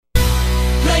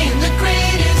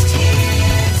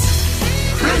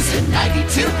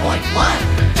92.1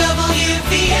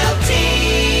 WVLT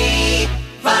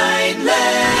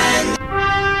Vineland.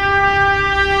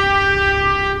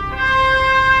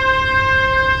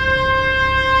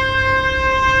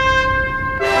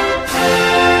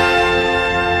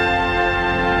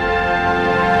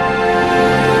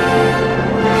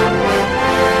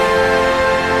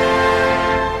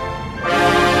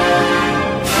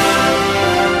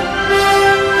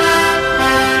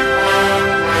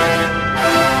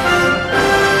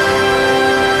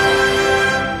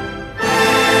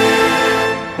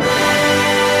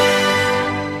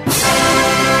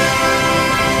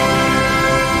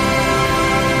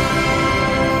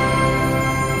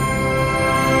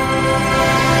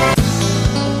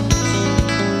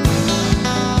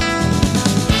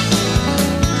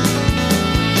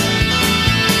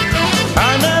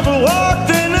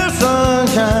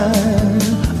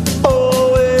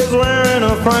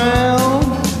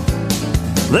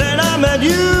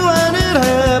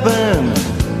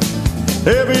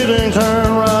 Everything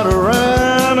turned right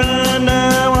around, and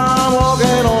now I'm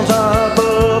walking on top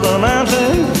of the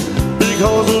mountain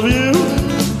because of you,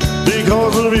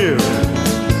 because of you.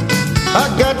 I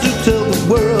got to tell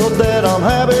the world that I'm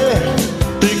happy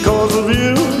because of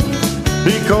you,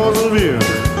 because of you.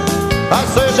 I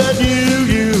said that you,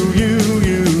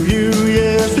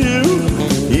 yes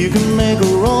you can make a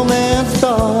romance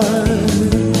start.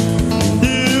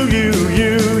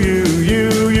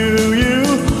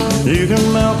 You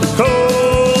can melt the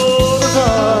coldest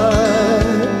heart.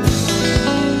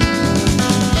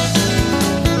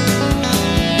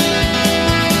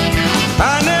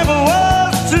 I never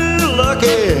was too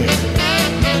lucky.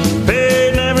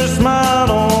 Fate never smiled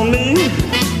on me,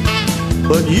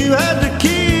 but you had the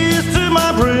keys to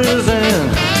my prison,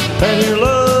 and your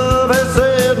love has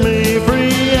set me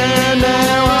free. And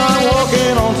now I'm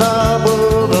walking on top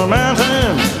of the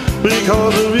mountain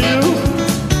because of you,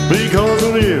 because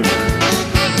of you.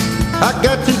 I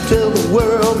got to tell the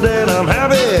world that I'm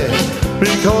happy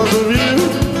because of you,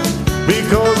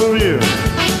 because of you.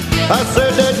 I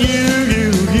said that you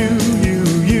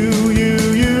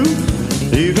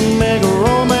can make a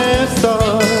romance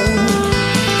start.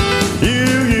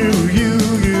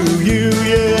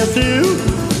 Yes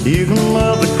you can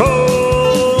love the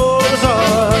coldest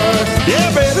heart. Yeah,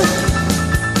 baby.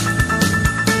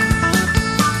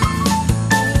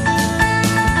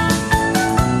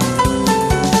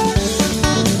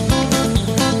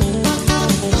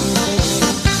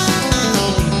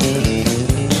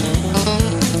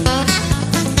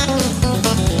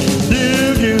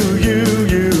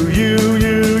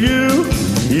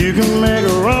 You can make a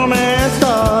romance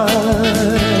start.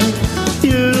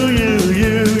 Yes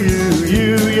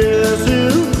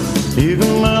you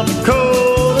can love the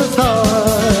coldest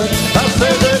heart. I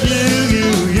said that yes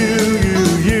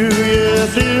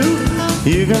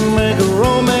you can make a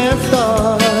romance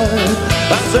start. I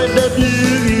said that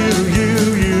yes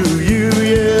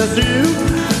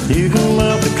you can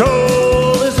love the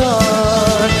coldest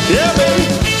heart. Yeah, baby,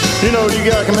 you know you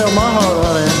gotta come out my heart,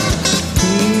 honey.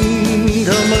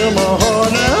 Come in my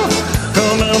heart now,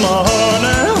 come in my heart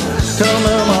now, come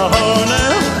in my heart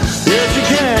now. Yes, you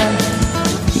can.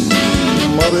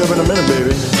 I'll be up in a minute,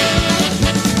 baby.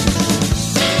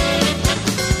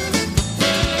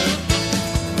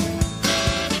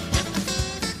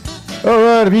 All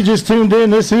right, if you just tuned in,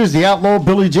 this is the Outlaw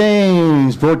Billy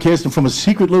James, broadcasting from a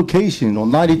secret location on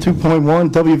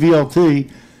 92.1 WVLT.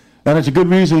 And it's a good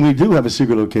reason we do have a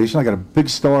secret location. I got a big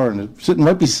star and it's sitting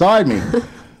right beside me.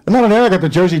 I'm not there. I got the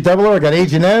Jersey Doubler. I got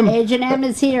Agent M. Agent M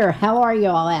is here. How are you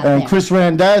all out there? And Chris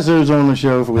Randazzo is on the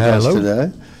show with us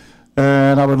today.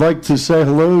 And I would like to say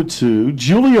hello to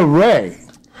Julia Ray.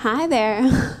 Hi there.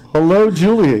 Hello,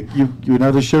 Julia. You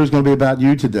know the show's going to be about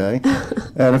you today.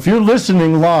 And if you're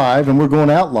listening live, and we're going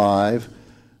out live,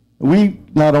 we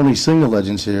not only sing the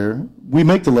legends here, we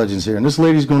make the legends here. And this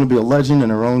lady's going to be a legend in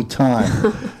her own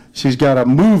time. She's got a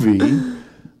movie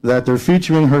that they're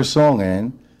featuring her song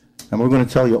in. And we're going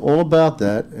to tell you all about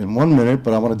that in 1 minute,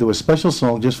 but I want to do a special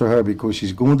song just for her because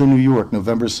she's going to New York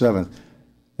November 7th.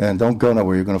 And don't go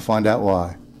nowhere. You're going to find out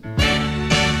why.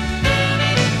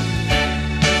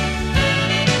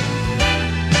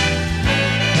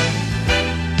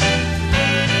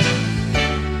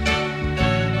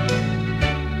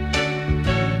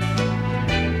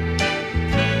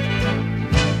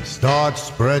 Start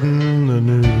spreading the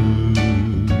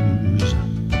news.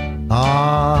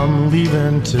 I'm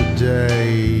leaving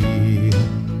today.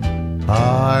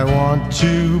 I want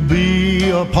to be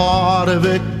a part of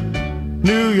it.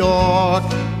 New York,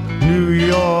 New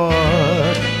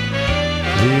York.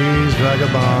 These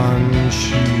vagabond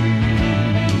shoes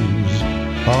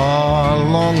are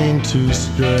longing to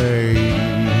stray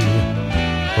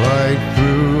right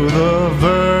through the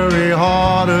very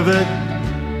heart of it.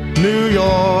 New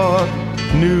York,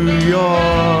 New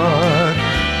York.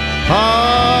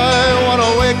 I want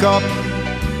to wake up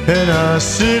in a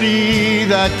city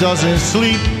that doesn't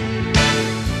sleep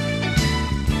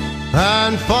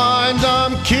and find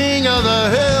I'm king of the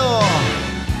hill,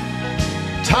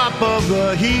 top of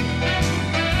the heap.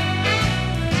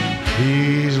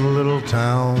 These little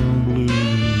town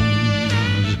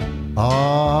blues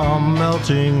are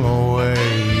melting away.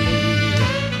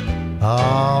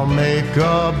 I'll make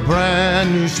a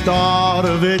brand new start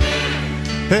of it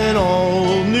in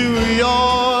old New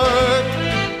York.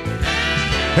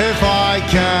 If I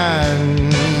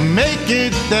can make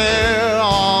it there,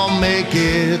 I'll make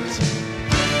it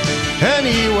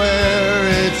anywhere.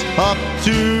 It's up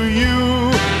to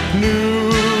you, New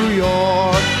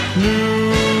York,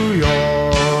 New York.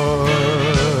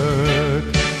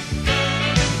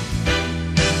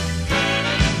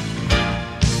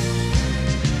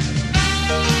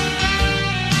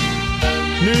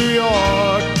 New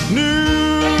York,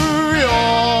 New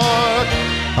York.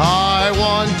 I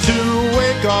want to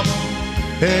wake up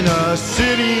in a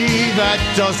city that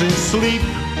doesn't sleep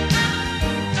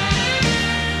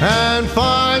and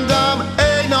find I'm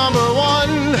a number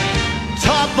one,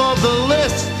 top of the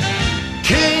list,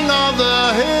 king of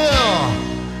the hill,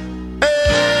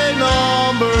 a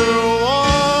number one.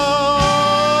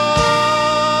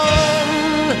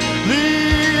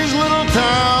 These little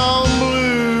town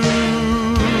blues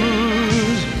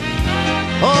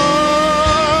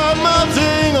are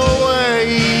melting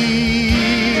away.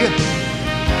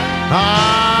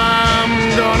 I'm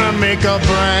gonna make a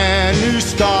brand new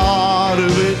start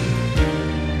of it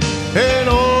in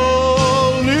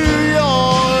old New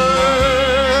York.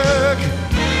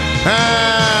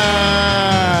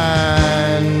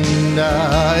 And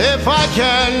if I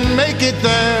can make it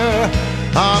there,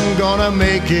 I'm gonna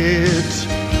make it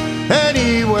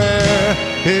anywhere.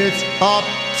 It's up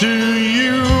to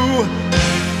you,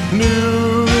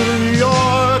 New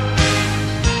York,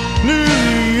 New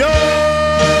York.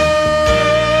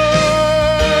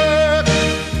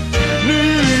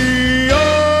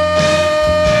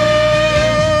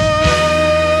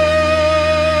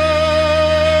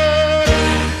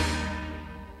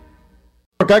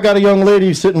 I got a young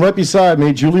lady sitting right beside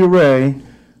me, Julia Ray,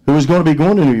 who is going to be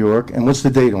going to New York. And what's the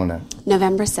date on that?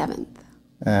 November 7th.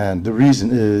 And the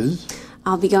reason is?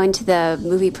 I'll be going to the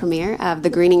movie premiere of The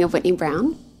Greening of Whitney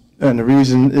Brown. And the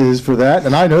reason is for that,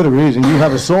 and I know the reason. You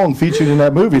have a song featured in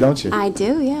that movie, don't you? I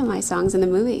do, yeah. My song's in the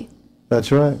movie.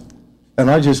 That's right. And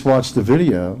I just watched the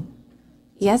video.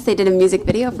 Yes, they did a music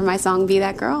video for my song, Be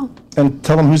That Girl. And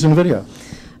tell them who's in the video.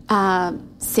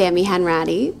 Sammi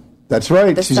Hanratty. That's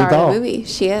right. The She's star a doll. of the movie.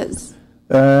 She is.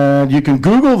 And you can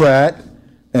Google that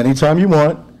anytime you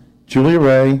want. Julia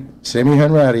Ray, Sammi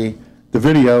Hanratty, the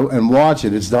video, and watch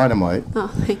it. It's dynamite. Oh,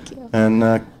 thank you. And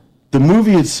the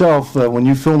movie itself, when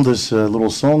you filmed this little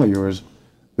song of yours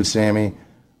with Sammi,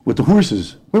 with the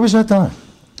horses, where was that done?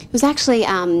 It was actually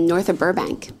north of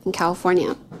Burbank in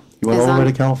California. You went all the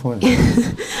way to California?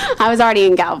 I was already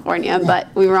in California, but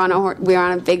we were on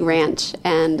a big ranch,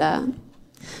 and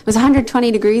it was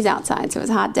 120 degrees outside, so it was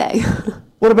a hot day.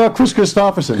 What about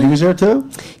Kristofferson? He was there too?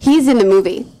 He's in the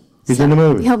movie. He's in the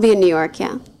movie? He'll be in New York,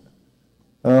 yeah.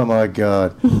 Oh, my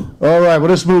God. All right, well,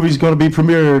 this movie's going to be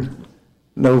premiered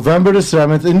November the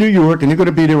 7th in New York, and you're going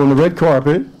to be there on the red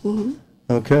carpet. Mm-hmm.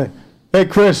 Okay. Hey,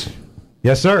 Kris.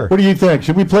 Yes, sir. What do you think?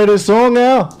 Should we play this song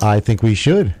now? I think we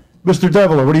should. Mr.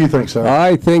 Deviler, what do you think, sir?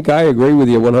 I think I agree with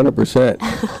you 100%.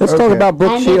 Let's talk about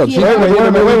Brooke Shields. Wait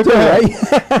a minute. Go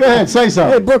ahead, say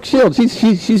something. Hey, Brooke Shields,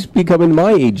 she's becoming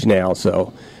my age now,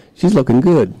 so she's looking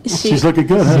good. She's looking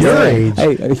good, huh? Your age.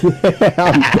 Hey,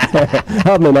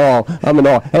 I'm in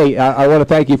awe. Hey, I want to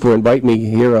thank you for inviting me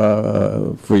here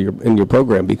in your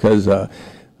program, because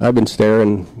I've been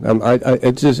staring. I'm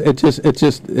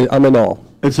in awe.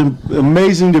 It's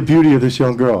amazing the beauty of this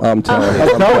young girl. I'm telling you.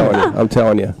 I'm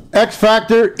telling you. X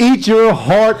Factor, eat your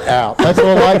heart out. That's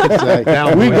all I can say.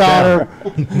 We got her.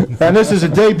 And this is a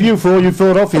debut for all you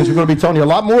Philadelphians. We're going to be telling you a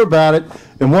lot more about it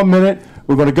in 1 minute.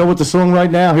 We're going to go with the song right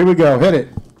now. Here we go. Hit it.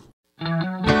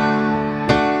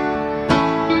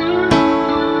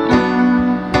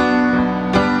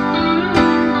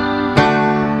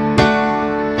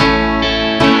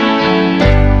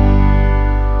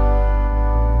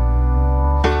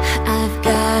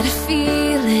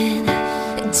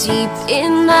 Deep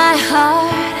in my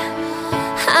heart,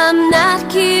 I'm not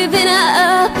giving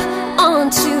up on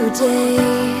today.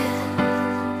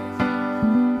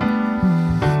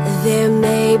 There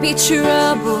may be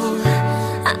trouble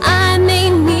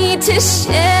to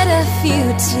shed a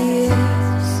few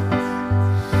tears,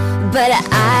 but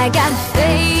I got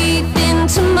faith in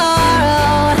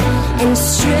tomorrow and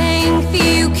strength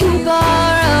you can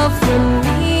borrow from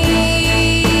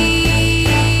me.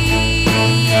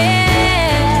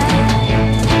 Yeah.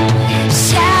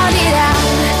 Shout it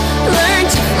out, learn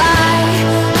to fly.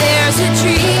 There's a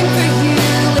dream for you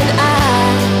and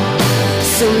I.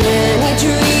 So many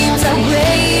dreams are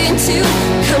waiting to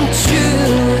come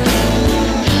true.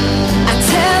 I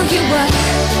tell you what,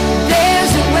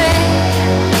 there's a way.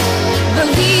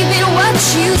 Believe in what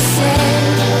you say.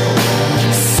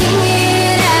 Sing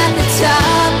it at the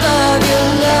top of your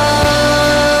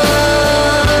lungs.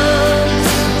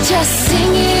 Just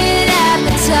sing it at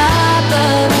the top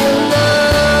of your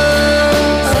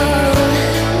lungs. Oh,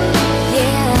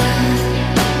 yeah.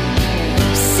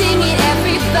 Sing it,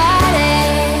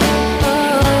 everybody.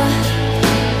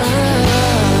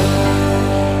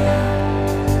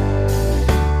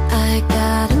 I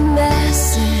got a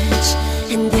message,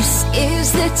 and this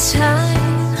is the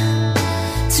time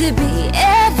to be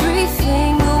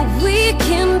everything we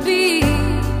can be.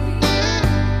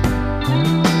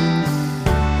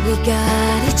 We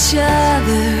got each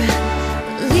other.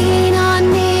 Lean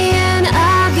on me and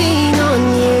I'll lean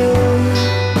on you.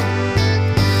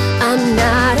 I'm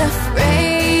not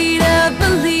afraid of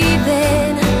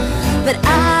believing, but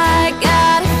I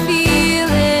got a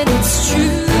feeling it's true.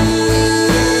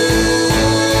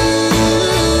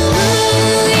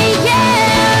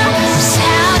 Yeah,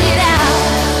 shout it out,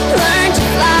 learn to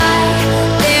fly.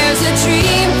 There's a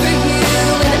dream for you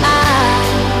and I.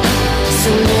 So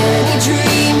many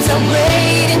dreams are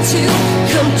waiting to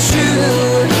come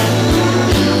true.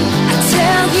 I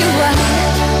tell you what,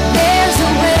 there's a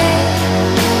way.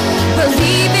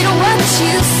 Believe in what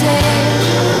you say.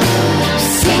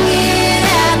 Sing it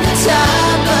at the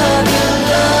top of your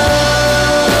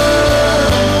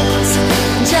lungs.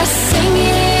 Just sing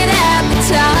it at the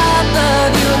top of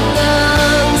your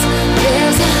lungs.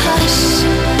 There's a hush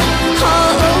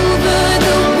all over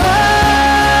the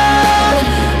world.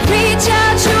 Reach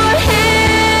out your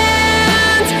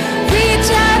hands. Reach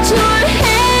out your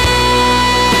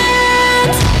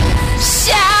hands.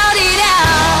 Shout it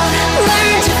out.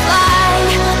 Learn to fly.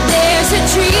 There's a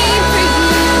dream for you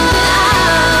and I.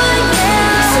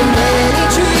 So many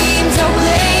dreams are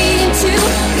waiting to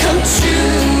come true.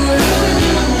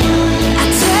 I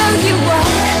tell you what,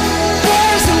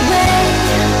 there's a way.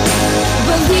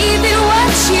 Believe in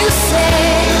what you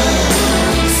say.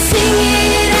 Sing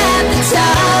it at the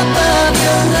top of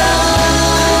your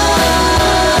lungs.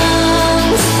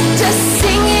 Just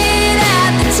sing it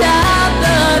at the top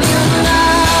of your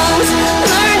lungs.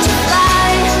 Learn to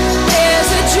fly. There's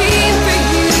a dream for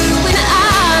you and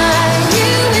I.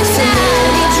 You and so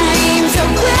many dreams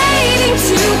are waiting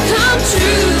to come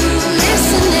true.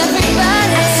 Listen,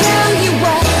 everybody, I tell you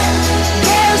what,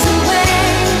 there's a way.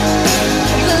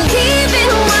 Believe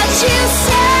in what you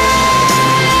say.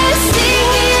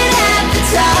 Sing it at the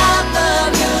top of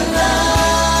your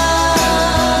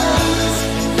lungs.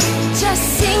 Just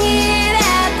sing it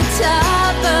at the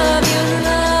top of your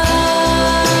lungs.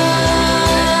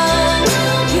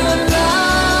 Your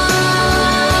lungs.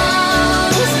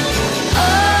 Oh.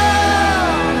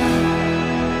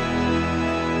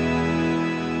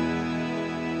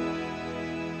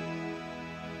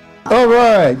 All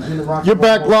right. You're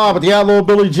back live with the Outlaw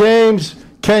Billy James,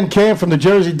 Ken Camp from the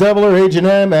Jersey Deviler,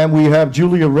 H&M, and we have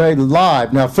Julia Ray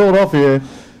live. Now, Philadelphia,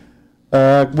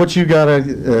 what you got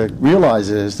to realize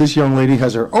is this young lady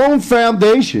has her own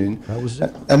foundation,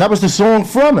 and that was the song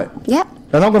from it. Yep.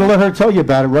 And I'm going to let her tell you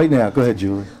about it right now. Go ahead,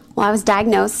 Julia. Well, I was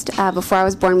diagnosed before I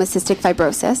was born with cystic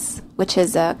fibrosis, which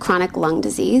is a chronic lung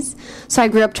disease. So I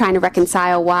grew up trying to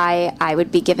reconcile why I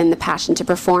would be given the passion to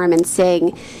perform and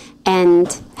sing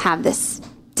and have this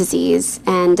disease.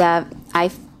 And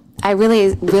I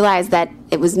really realized that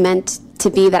it was meant to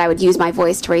be that I would use my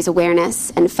voice to raise awareness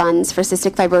and funds for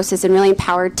cystic fibrosis and really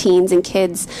empower teens and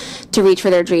kids to reach for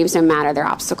their dreams no matter their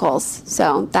obstacles.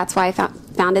 So that's why I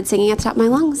founded Singing at the Top of My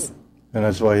Lungs. And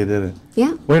that's why you did it.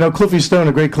 Yeah. Well, you know, Cliffy Stone,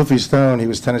 the great Cliffy Stone, he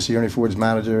was Tennessee Ernie Ford's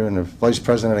manager and the vice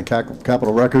president of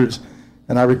Capitol Records,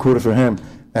 and I recorded for him.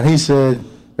 And he said,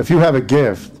 if you have a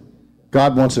gift,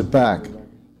 God wants it back.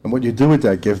 And what you do with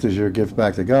that gift is your gift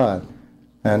back to God.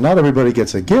 And not everybody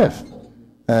gets a gift.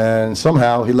 And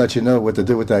somehow he lets you know what to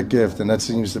do with that gift, and that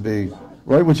seems to be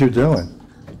right what you're doing.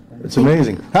 It's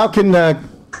amazing. How can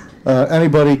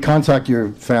anybody contact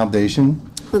your foundation?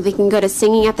 Well, they can go to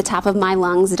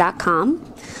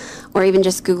singingatthetopofmylungs.com, or even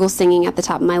just Google Singing at the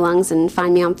Top of My Lungs and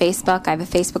find me on Facebook. I have a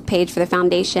Facebook page for the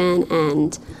foundation,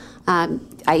 and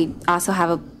I also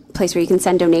have place where you can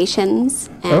send donations.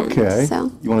 And Okay.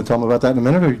 So, You want to tell them about that in a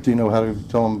minute, or do you know how to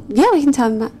tell them? yeah, we can tell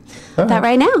them about that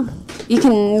right now. You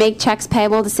can make checks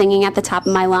payable to Singing at the Top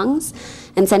of My Lungs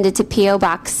and send it to P.O.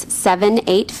 Box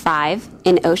 785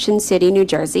 in Ocean City, New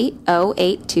Jersey,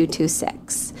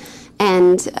 08226.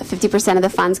 And 50% of the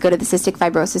funds go to the Cystic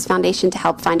Fibrosis Foundation to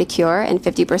help find a cure, and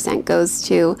 50% goes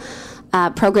to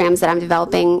programs that I'm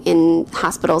developing in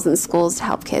hospitals and schools to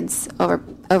help kids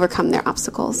overcome their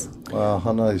obstacles. Wow,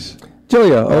 how nice.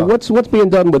 Julia, what's being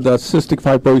done with cystic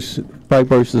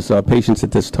fibrosis patients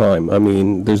at this time? I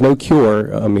mean, there's no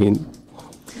cure. I mean,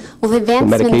 Well, the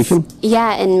advancements, medication?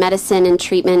 yeah, in medicine and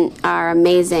treatment are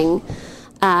amazing.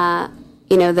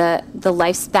 You know, the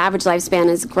average lifespan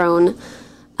has grown.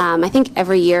 I think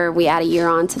every year we add a year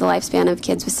on to the lifespan of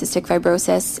kids with cystic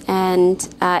fibrosis, and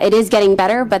it is getting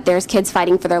better, but there's kids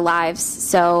fighting for their lives.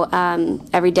 So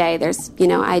every day there's, you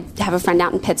know, I have a friend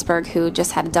out in Pittsburgh who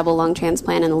just had a double lung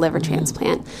transplant and a liver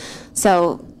transplant.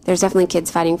 So there's definitely kids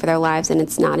fighting for their lives, and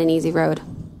it's not an easy road.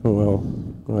 oh,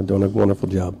 well, doing a wonderful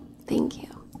job. Thank you.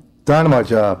 Dynamite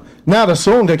job. Now the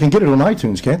song, they can get it on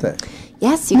iTunes, can't they?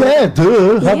 Yes, you Yeah, can.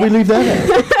 duh. How'd we leave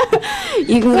that out?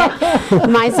 You can get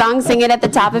my song, Sing It at the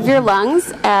Top of Your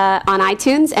Lungs, on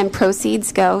iTunes, and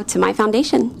proceeds go to my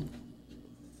foundation.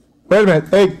 Wait a minute.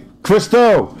 Hey,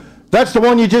 Kristo, that's the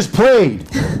one you just played.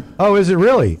 Oh, is it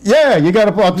really? Yeah, you got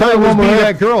to. I'll tell That you was one Be more.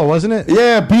 That Girl, wasn't it?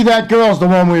 Yeah, Be That Girl's the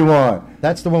one we want.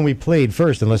 That's the one we played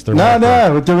first, unless they're No, not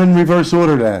correct. but they're in reverse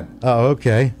order then. Oh,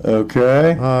 okay.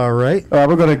 Okay. All right.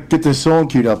 We're going to get this song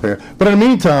queued up here. But in the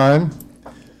meantime,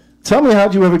 tell me,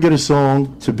 how'd you ever get a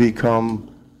song to become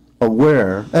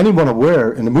aware, anyone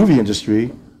aware in the movie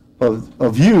industry,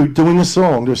 of you doing a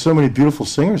song? There's so many beautiful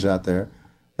singers out there,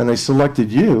 and they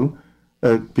selected you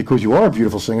because you are a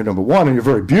beautiful singer, number one, and you're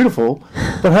very beautiful.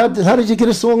 But how did you get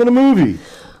a song in a movie?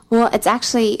 Well, it's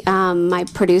actually my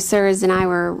producers and I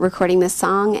were recording this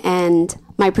song, and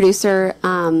my producer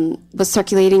was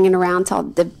circulating it around to a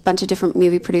bunch of different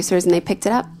movie producers, and they picked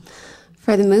it up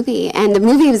for the movie. And the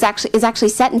movie is actually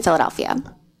set in Philadelphia.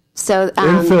 So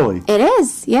In Philly? It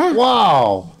is, yeah.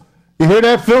 Wow. You hear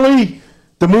that, Philly?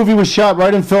 The movie was shot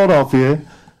right in Philadelphia,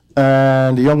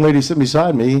 and the young lady sitting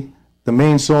beside me, the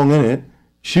main song in it,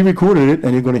 she recorded it,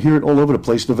 and you're going to hear it all over the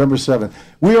place November 7th.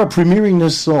 We are premiering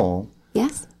this song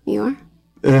Yes, you are.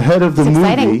 ahead of the It's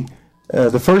movie.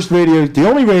 exciting. The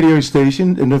only radio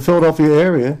station in the Philadelphia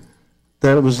area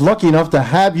that was lucky enough to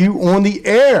have you on the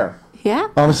air. Yeah.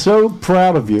 I'm so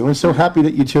proud of you and so happy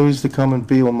that you chose to come and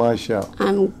be on my show.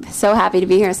 I'm so happy to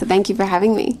be here, so thank you for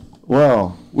having me.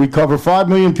 Well, we cover 5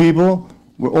 million people.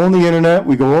 We're on the internet.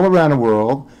 We go all around the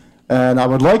world. And I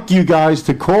would like you guys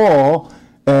to call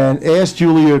and ask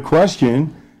Julia a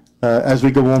question as we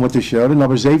go on with the show. The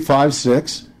number is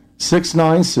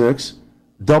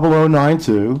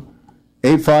 856-696-0092.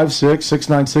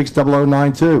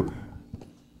 856-696-0092.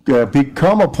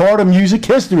 Become a part of music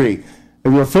history.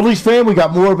 If you're a Phillies fan, we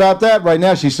got more about that right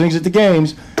now. She sings at the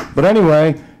games. But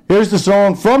anyway, here's the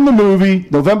song from the movie,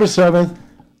 November 7th.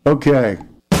 Okay.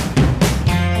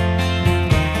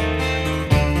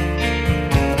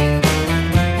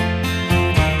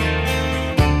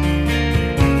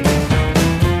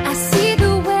 I see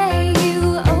the way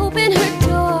you open her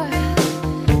door.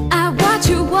 I watch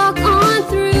her walk on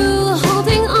through,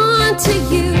 holding on to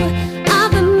you.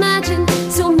 I've imagined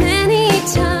so many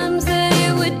times that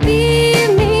it would be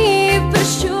me for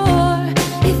sure.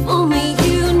 If only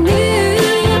you knew.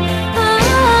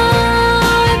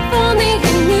 Oh, if only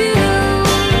you knew.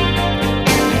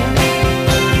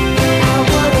 I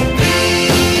wanna be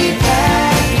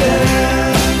that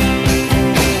girl.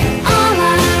 All I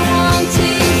want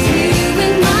is you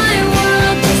in my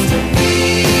world, just to be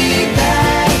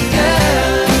that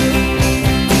girl.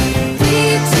 Be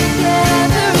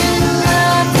together in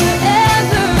love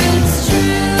forever, it's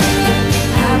true.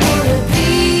 I wanna be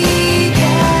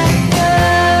that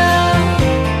girl.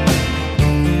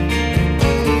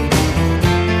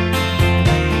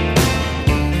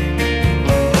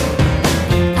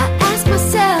 I ask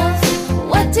myself,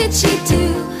 what did she do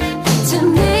to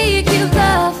make you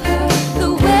love her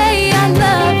the way I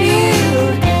love you?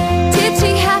 Did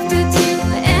she have to do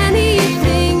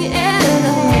anything at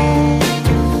all,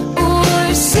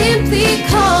 or simply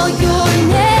call your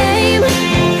name?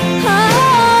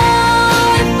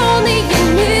 Oh, if only you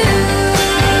knew.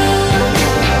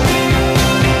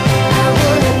 I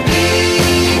wanna be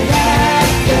that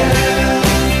girl.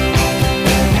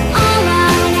 All I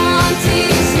want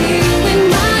is you in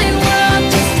my world,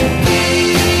 just to be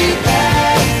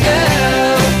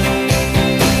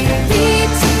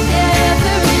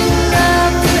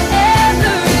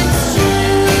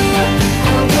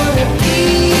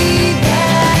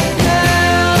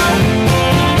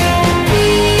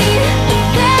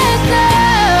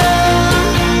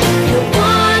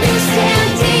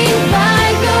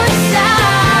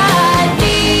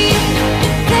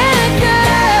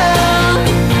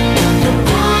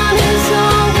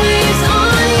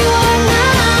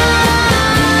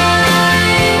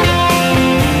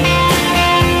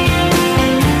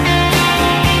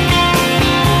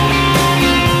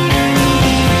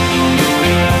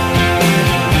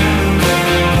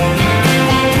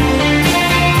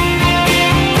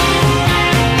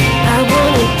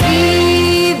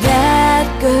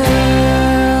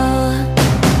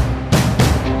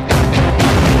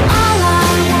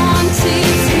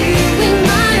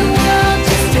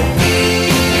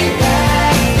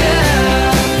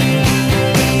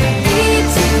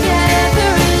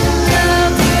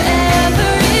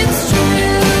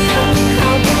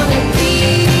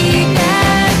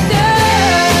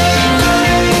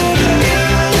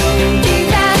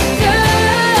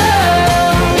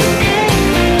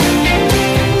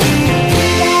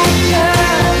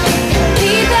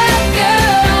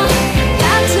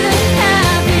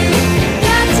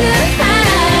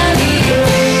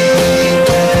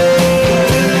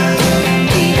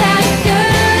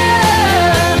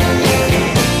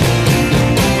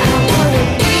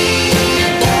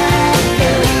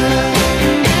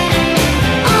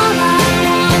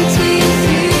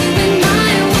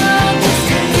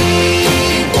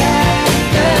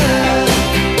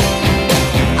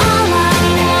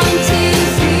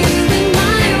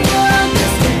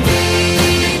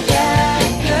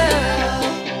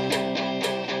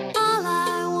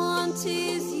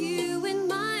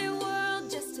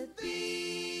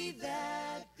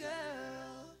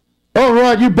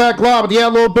right, you back live with the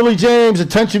outlaw Billy James.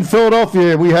 Attention,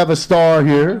 Philadelphia. We have a star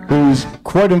here who's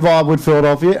quite involved with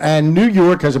Philadelphia, and New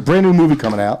York has a brand new movie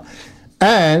coming out.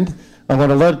 And I'm going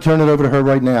to turn it over to her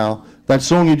right now. That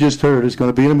song you just heard is going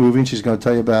to be in a movie, and she's going to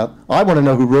tell you about. I want to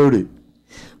know who wrote it.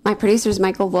 My producers,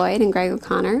 Michael Lloyd and Greg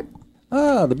O'Connor.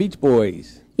 Ah, the Beach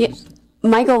Boys. Yeah.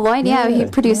 Michael Lloyd, he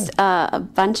produced a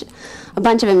bunch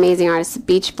of amazing artists.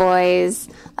 Beach Boys,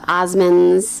 the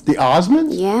Osmonds. The Osmonds?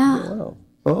 Yeah. Wow.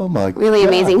 Oh, my God. Really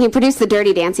amazing. He produced the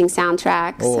Dirty Dancing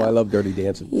soundtrack. Oh, so. I love Dirty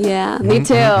Dancing. Yeah, me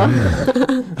too.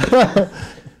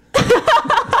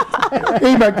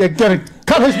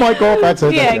 Cut his mic off. That's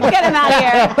it. Yeah, get him out of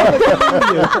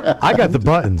here. I got the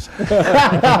buttons.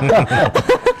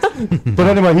 But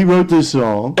anyway, he wrote this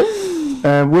song.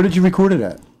 And where did you record it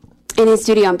at? In his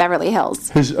studio in Beverly Hills.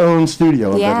 His own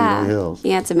studio in Yeah. Beverly Hills.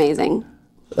 Yeah, it's amazing.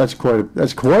 That's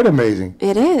quite amazing.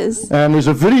 It is. And there's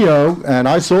a video, and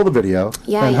I saw the video.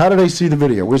 Yeah. And how do they see the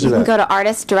video? Where's You it can at? go to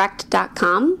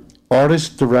artistdirect.com.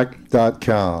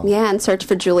 Artistdirect.com. Yeah, and search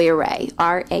for Julia Ray,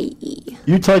 R-A-E.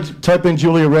 You type in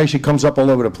Julia Ray, she comes up all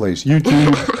over the place.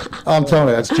 YouTube, I'm telling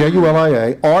you, that's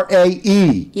Julia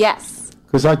R-A-E. Yes.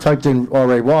 Because I typed in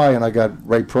R-A-Y, and I got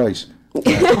Ray Price.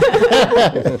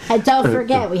 And don't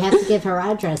forget, we have to give her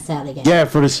address out again. Yeah,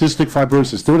 for the cystic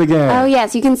fibrosis. Do it again. Oh,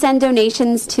 yes. You can send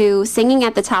donations to Singing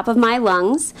at the Top of My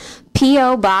Lungs,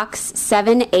 P.O. Box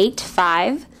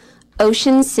 785,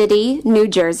 Ocean City, New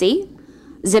Jersey,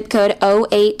 zip code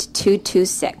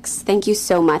 08226. Thank you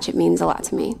so much. It means a lot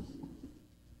to me.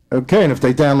 Okay, and if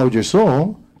they download your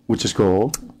song, which is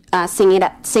called? Sing It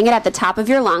at the Top of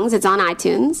Your Lungs. It's on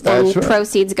iTunes. That's And right.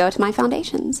 proceeds go to my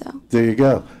foundation. So There you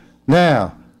go.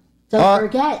 Now. Don't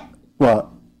forget What?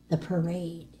 the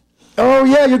parade. Oh,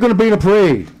 yeah, you're going to be in a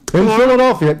parade in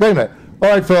Philadelphia. Wait a minute. All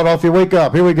right, Philadelphia, wake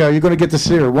up. Here we go. You're going to get to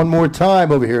see her one more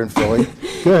time over here in Philly.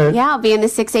 Go ahead. yeah, I'll be in the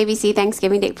 6 ABC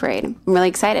Thanksgiving Day Parade. I'm really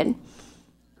excited.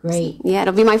 Great. Yeah,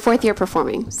 it'll be my 4th year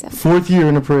performing. So 4th year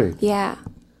in the parade. yeah,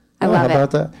 I Oh, love how it.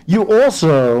 about that? You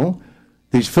also,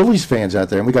 these Phillies fans out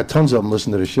there, and we got tons of them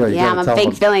listening to the show. You Yeah, gotta I'm a tell big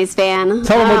them, Phillies fan.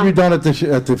 Tell them what Oh. you've done at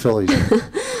the Phillies.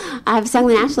 I've sung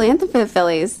the National Anthem for the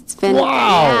Phillies. It's been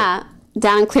Wow.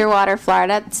 down in Clearwater,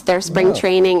 Florida. It's their spring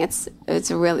training.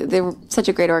 They're such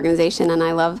a great organization, and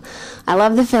I love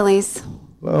the Phillies.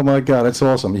 Oh, my God, that's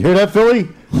awesome. You hear that, Philly?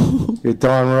 You're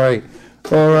darn right.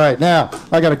 All right, now,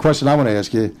 I got a question I want to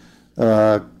ask you.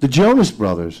 The Jonas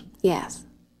Brothers, Yes,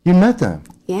 you met them.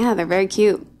 yeah, they're very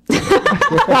cute.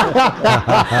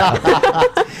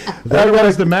 That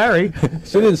was to marry.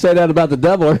 She didn't say that about the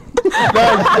devil.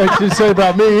 That should say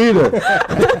about me either.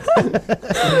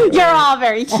 You're all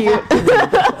very cute.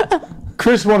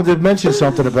 Kris wanted to mention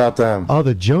something about them. Oh,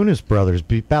 the Jonas Brothers.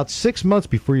 About 6 months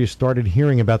before you started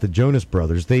hearing about the Jonas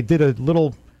Brothers, they did a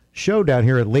little show down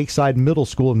here at Lakeside Middle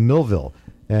School in Millville.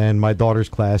 And my daughter's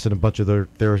class and a bunch of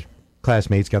their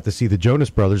classmates got to see the Jonas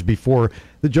Brothers before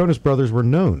the Jonas Brothers were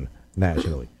known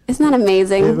nationally. Isn't that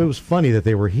amazing? It was funny that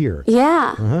they were here.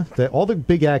 Yeah. Uh-huh. All the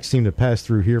big acts seem to pass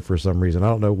through here for some reason. I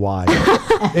don't know why.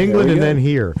 England and then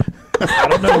here. I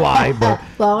don't know why, but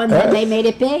Well, and then they made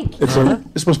it big. It's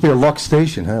supposed to be a luck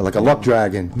station, huh? Like a luck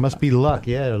dragon. it must be luck.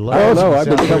 Yeah, luck. I don't know. I've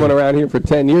been coming around here for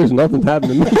 10 years. Nothing's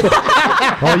happened to me.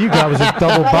 All you got was a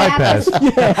double bypass.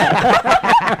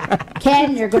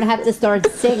 Ken, you're going to have to start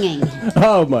singing.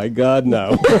 Oh, my God,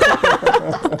 no.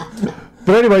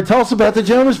 But anyway, tell us about the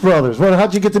Jonas Brothers.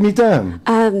 How'd you get to meet them?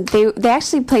 They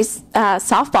actually play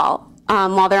softball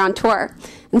while they're on tour.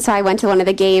 And so I went to one of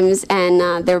the games,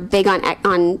 and they're big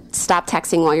on stop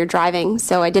texting while you're driving.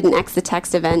 So I did an X the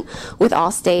Text event with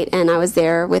Allstate, and I was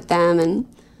there with them. And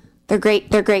they're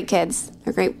great. They're great kids.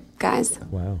 They're great guys.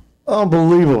 Wow.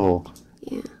 Unbelievable.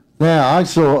 Yeah. Now, I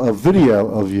saw a video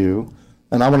of you,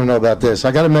 and I want to know about this.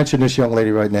 I got to mention this young lady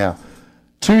right now.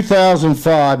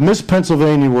 2005, Miss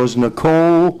Pennsylvania was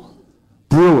Nicole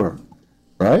Brewer,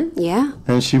 right? Yeah.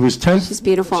 And she was 10th. She's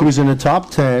beautiful. She was in the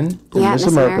top 10 in Yeah, Miss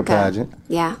America pageant.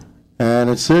 Yeah. And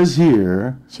it says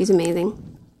here, She's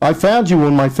amazing. I found you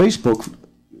on my Facebook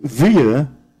via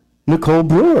Nicole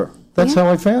Brewer. That's Yeah.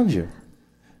 how I found you.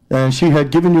 And she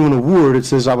had given you an award. It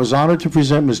says, I was honored to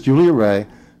present Miss Julia Ray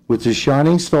with the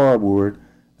Shining Star Award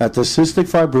at the Cystic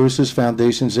Fibrosis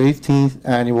Foundation's 18th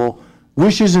annual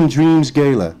Wishes and Dreams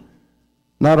Gala.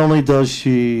 Not only does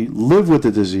she live with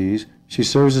the disease, she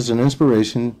serves as an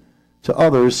inspiration to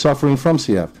others suffering from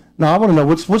CF. Now, I want to know,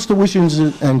 what's the Wishes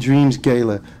and Dreams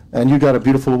Gala? And you got a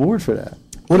beautiful award for that.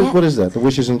 What is that, the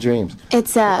Wishes and Dreams?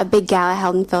 It's a big gala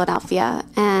held in Philadelphia,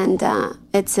 and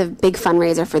it's a big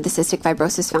fundraiser for the Cystic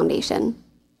Fibrosis Foundation.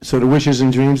 So the Wishes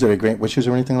and Dreams, do they grant wishes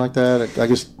or anything like that? I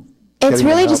guess It's getting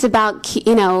really them just help. about,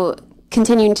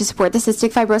 continuing to support the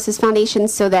Cystic Fibrosis Foundation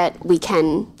so that we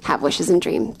can have wishes and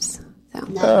dreams. So,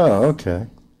 Oh, okay.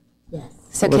 Yes.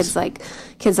 so Well,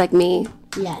 kids like me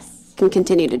Yes. can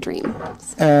continue to dream.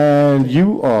 And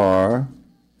you are,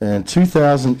 in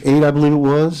 2008, I believe it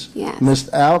was, Yes. Miss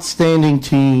Outstanding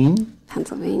Teen,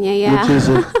 Pennsylvania, yeah.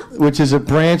 which is a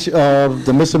branch of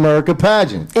the Miss America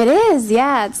pageant. It is,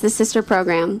 yeah. It's the sister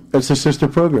program. It's a sister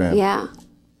program. Yeah.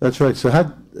 That's right. So,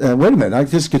 wait a minute.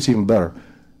 This gets even better.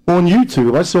 On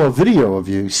YouTube, I saw a video of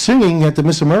you singing at the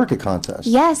Miss America contest.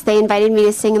 Yes, they invited me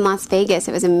to sing in Las Vegas.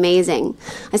 It was amazing.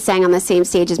 I sang on the same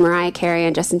stage as Mariah Carey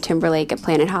and Justin Timberlake at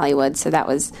Planet Hollywood, so that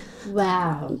was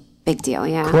Wow. big deal,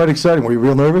 yeah. Quite exciting. Were you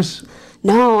real nervous?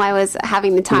 No, I was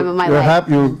having the time of my You're life.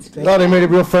 happy. They made a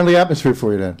real friendly atmosphere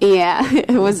for you then. Yeah,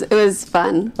 it was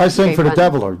fun. I sang Great for the fun.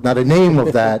 devil. Now the name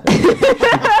of that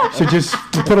should just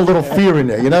put a little fear in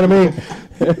there. You know what I mean?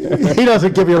 He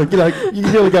doesn't give you like you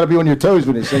really got to be on your toes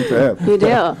when you sing for him. You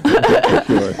do.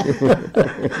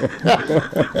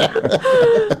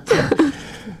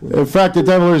 In fact, the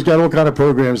devil has got all kind of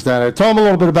programs down there. Tell them a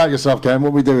little bit about yourself, Ken.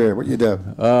 What we do here? What you do?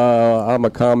 I'm a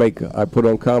comic. I put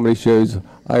on comedy shows.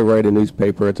 I write a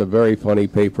newspaper. It's a very funny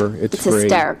paper. It's free.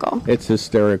 hysterical. It's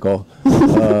hysterical.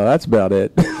 That's about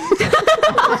it.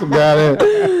 That's about it.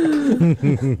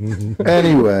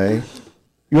 Anyway,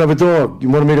 you have a dog. You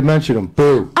wanted me to mention him.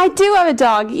 Boo. I do have a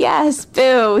dog, yes,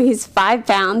 Boo. He's 5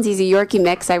 pounds. He's a Yorkie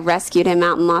mix. I rescued him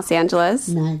out in Los Angeles.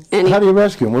 Nice. And How do you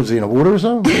rescue him? Was he in the water or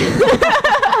something?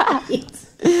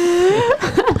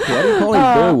 Why do you call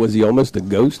him Bill? Was he almost a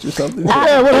ghost or something?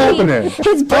 Yeah, what happened there?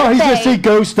 His birthday. Oh, he's just a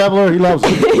ghost devil. He loves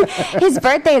it. His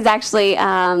birthday is actually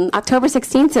October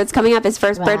 16th, so it's coming up his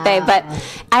first birthday. But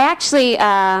I actually,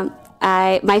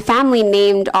 my family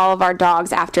named all of our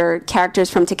dogs after characters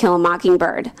from To Kill a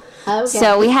Mockingbird. Okay.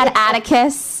 So we had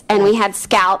Atticus and we had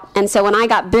Scout. And so when I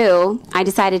got Boo, I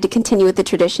decided to continue with the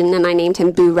tradition, and I named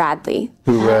him Boo Radley.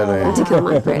 Boo Radley. To Kill a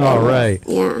Mockingbird. All right.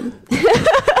 Yeah.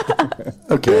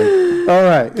 Okay. All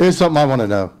right. Here's something I want to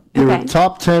know. You're Okay. a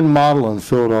top 10 model in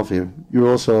Philadelphia. You're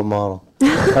also a model.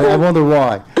 I wonder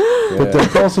why. But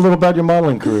tell us a little about your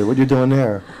modeling career. What you're doing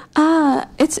there.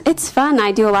 It's fun.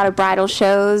 I do a lot of bridal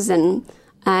shows, and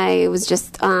I was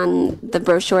just on the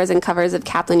brochures and covers of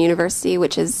Kaplan University,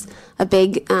 which is a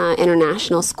big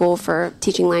international school for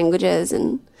teaching languages,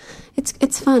 and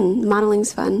it's fun.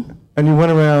 Modeling's fun. And you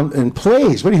went around in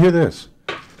plays. Where do you hear this?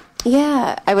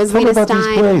 Yeah, I was Tell me Lita about these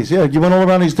Stein. plays. Yeah, you went all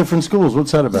around these different schools.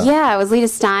 What's that about? Yeah, I was Lita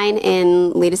Stein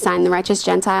in Lita Stein, the Righteous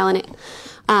Gentile, and it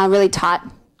really taught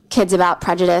kids about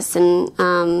prejudice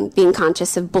and being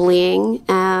conscious of bullying,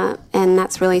 and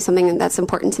that's really something that's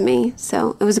important to me.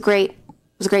 So it was great. It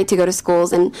was great to go to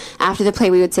schools, and after the play,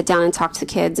 we would sit down and talk to the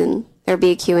kids, and there'd be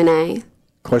a Q&A.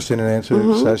 Question and answer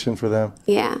Mm-hmm. session for them.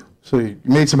 Yeah, So you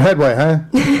made some headway, huh?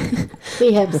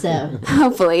 We hope so.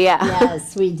 hopefully, yeah.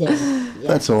 Yes, we do. Yes.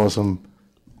 That's awesome.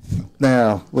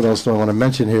 Now, what else do I want to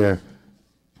mention here?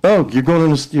 Oh, you're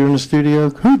in the studio.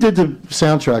 Who did the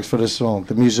soundtracks for this song?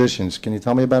 The musicians. Can you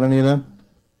tell me about any of them?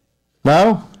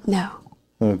 No? No.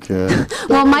 Okay.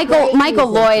 Well, Michael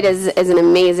Lloyd is an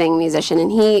amazing musician,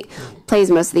 and he plays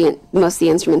most of the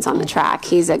instruments on the track.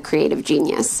 He's a creative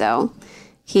genius, so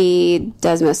he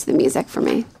does most of the music for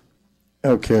me.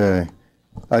 Okay.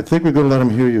 I think we're going to let him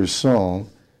hear your song.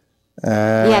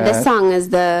 Yeah, this song is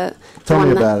the Tell one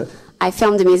me that about it. I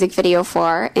filmed a music video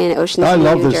for in Ocean I City,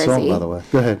 love New this Jersey. song, by the way.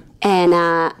 Go ahead.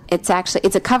 And it's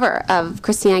a cover of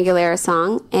Christina Aguilera's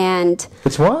song, and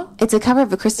It's what? it's a cover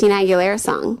of a Christina Aguilera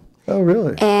song. Oh,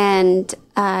 really? And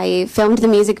I filmed the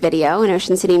music video in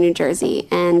Ocean City, New Jersey,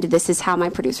 and this is how my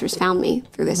producers found me,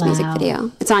 through this music Wow.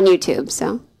 video. It's on YouTube,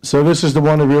 so. So this is the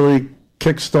one that really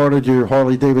kick-started your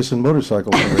Harley Davidson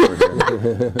motorcycle.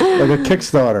 Like a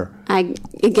Kickstarter. I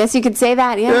guess you could say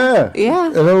that, yeah.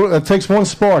 Yeah. Yeah, It takes one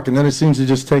spark, and then it seems to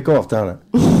just take off, don't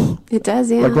it? it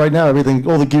does, yeah. Like right now,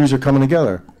 all the gears are coming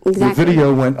together. Exactly. The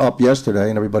video went up yesterday,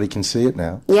 and everybody can see it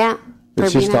now. Yeah.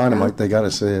 It's just Verbena, dynamite. They got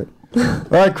to see it. All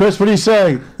right, Kris, what do you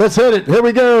say? Let's hit it. Here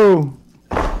we go.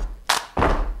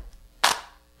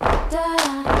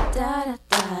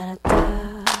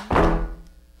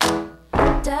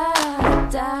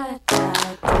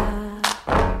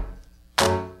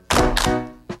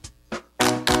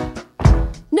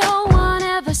 No one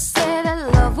ever said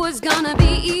that love was gonna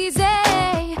be easy.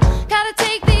 Gotta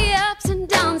take the ups and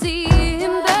downs, the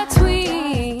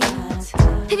in-betweens.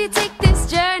 If you take this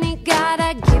journey,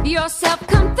 gotta give yourself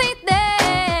completely.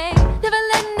 Never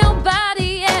let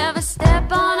nobody ever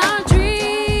step on our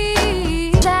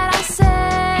dreams. That I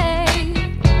say,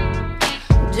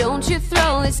 don't you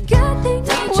throw this good thing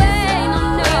away.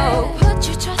 No, put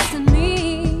your trust in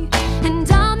me,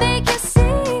 and I'll make you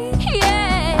see. Yeah.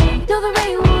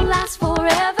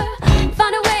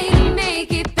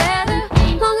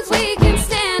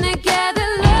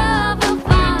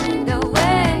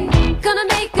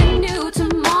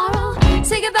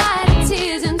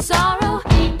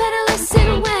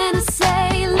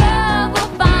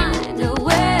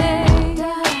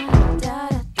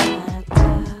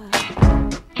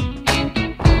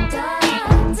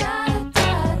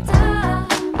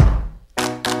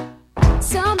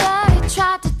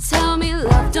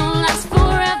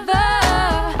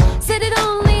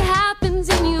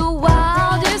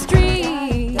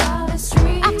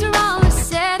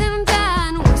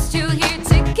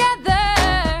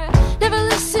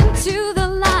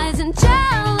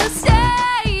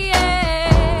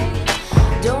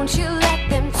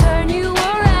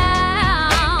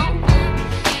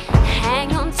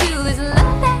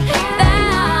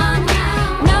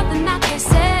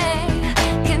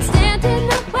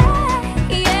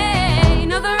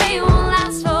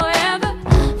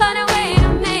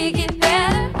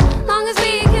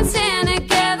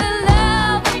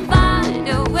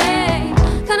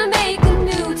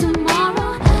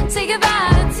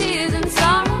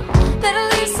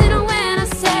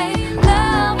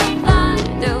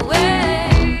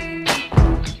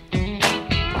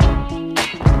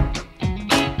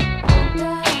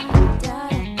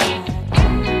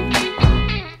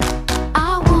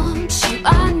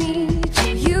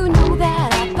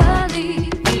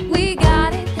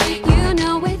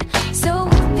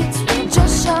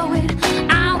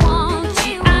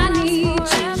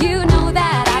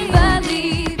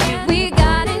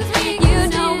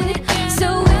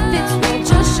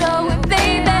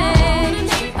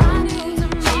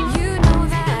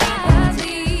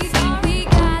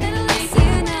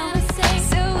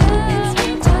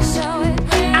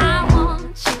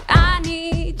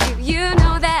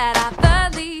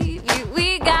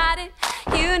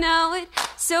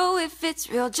 it's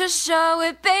real, just show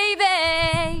it,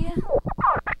 baby.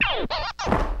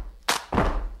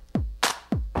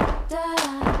 There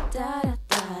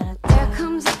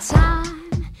comes a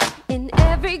time in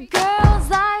every girl's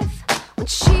life when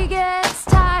she gets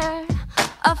tired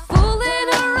of fooling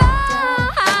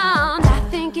around. I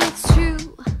think it's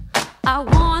true, I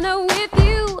wanna with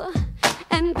you,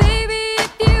 and baby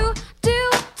if you do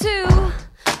too.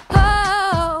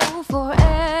 Oh,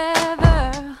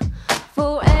 forever,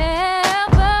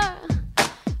 forever,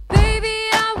 baby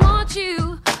I want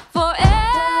you forever.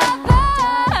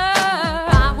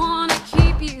 I wanna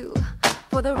keep you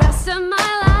for the rest of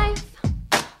my life,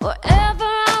 forever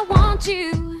I want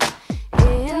you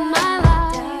in my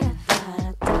life.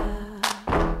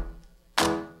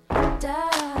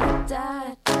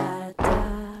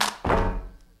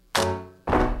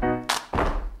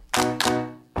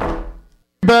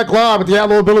 Back live with the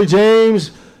Outlaw Billy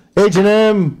James,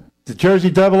 H&M, the Jersey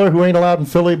Deviler, who ain't allowed in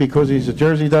Philly because he's a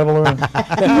Jersey Deviler.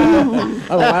 I'm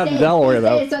allowed in Delaware,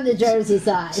 though. It's on the Jersey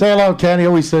side. Say hello, Ken. He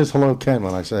always says hello, Ken,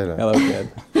 when I say that. Hello, Ken.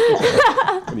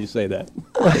 When you say that.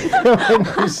 When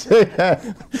you say that.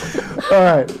 All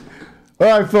right. All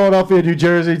right, Philadelphia, New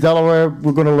Jersey, Delaware.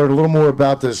 We're going to learn a little more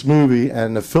about this movie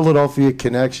and the Philadelphia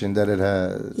connection that it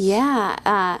has.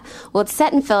 Yeah. Well, it's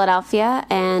set in Philadelphia,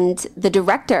 and the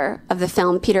director of the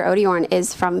film, Peter Odiorn,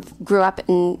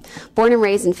 born and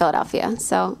raised in Philadelphia.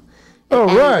 So.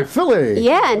 Oh, right, Philly.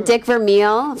 Yeah, and Dick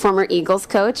Vermeil, former Eagles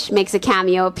coach, makes a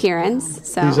cameo appearance.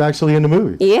 So He's actually in the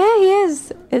movie. yeah, he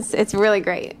is. It's really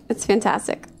great. It's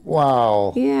fantastic.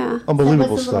 Wow. Yeah. Unbelievable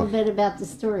Tell us a little stuff. bit about the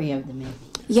story of the movie.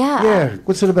 Yeah. Yeah,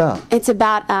 what's it about? It's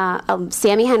about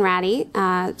Sammi Hanratty,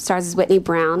 stars as Whitney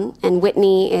Brown, and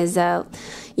Whitney is a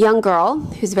young girl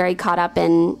who's very caught up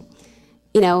in,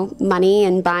 money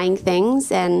and buying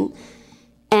things, and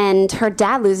her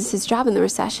dad loses his job in the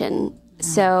recession.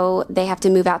 So they have to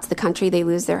move out to the country. They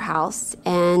lose their house,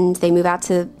 and they move out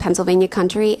to Pennsylvania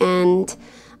country, and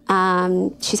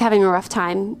she's having a rough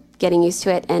time getting used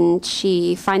to it, and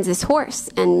she finds this horse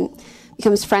and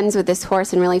becomes friends with this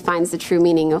horse and really finds the true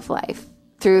meaning of life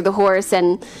through the horse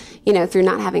and, through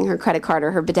not having her credit card or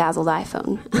her bedazzled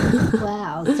iPhone.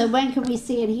 Wow. So when can we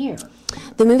see it here?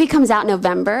 The movie comes out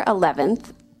November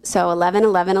 11th, so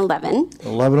 11/11/11.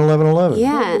 11/11/11.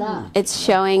 Yeah, luck. it's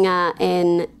showing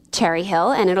in Cherry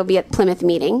Hill, and it'll be at Plymouth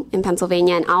Meeting in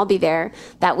Pennsylvania, and I'll be there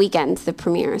that weekend, the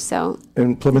premiere. So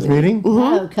In Plymouth Meeting?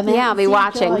 Oh, come out. Yeah, I'll be and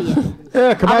watching. enjoy it.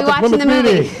 Yeah, come I'll out be to watching Plymouth the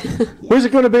movie. Meeting. Where's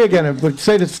it going to be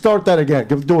again? Start that again.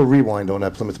 Do a rewind on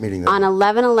that Plymouth Meeting. Then. On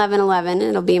 11/11/11,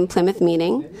 it'll be in Plymouth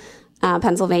Meeting,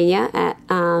 Pennsylvania,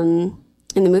 in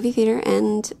the movie theater,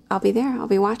 and I'll be there. I'll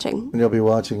be watching. And you'll be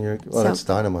watching that's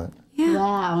dynamite. Yeah.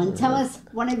 Wow. And tell us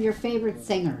one of your favorite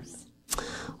singers.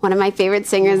 One of my favorite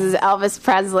singers is Elvis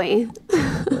Presley.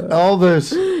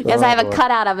 Elvis. Yes, I have a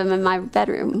cutout of him in my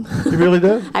bedroom. You really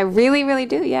do? I really, really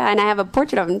do, yeah. And I have a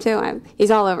portrait of him, too. He's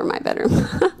all over my bedroom.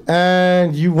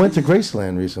 And you went to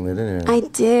Graceland recently, didn't you? I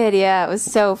did, yeah. It was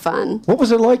so fun. What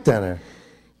was it like down there?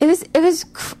 What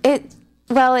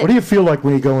do you feel like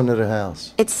when you go into the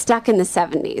house? It's stuck in the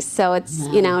 70s. So it's,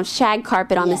 shag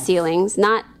carpet on the Yes. ceilings.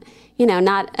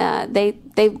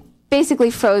 They basically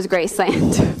froze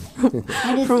Graceland. And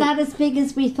it's not as big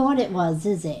as we thought it was,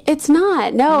 is it? It's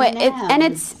not. No, I know.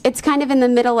 it's kind of in the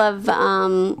middle of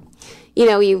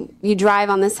you drive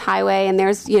on this highway and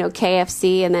there's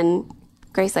KFC and then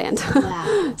Graceland.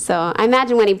 Wow. So I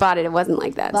imagine when he bought it, it wasn't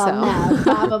like that. Well, so no,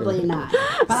 probably not.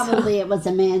 Probably it was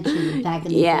a mansion back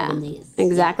in the 70s.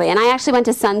 Exactly. And I actually went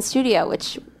to Sun Studio,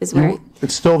 which is where.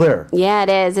 It's still there. Yeah, it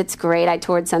is. It's great. I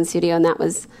toured Sun Studio, and that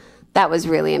was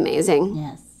really amazing.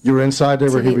 Yes. You were inside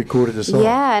there where he recorded the song?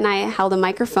 Yeah, and I held a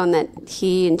microphone that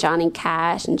he and Johnny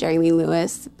Cash and Jerry Lee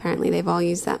Lewis, apparently they've all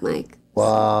used that mic.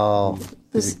 Wow.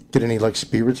 Did you get any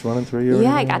spirits running through you? or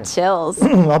Yeah, I anything? got chills.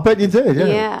 I'll bet you did, yeah.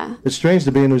 Yeah. It's strange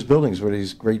to be in those buildings where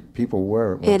these great people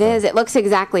were. at one It time. is. It looks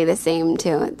exactly the same,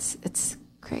 too. It's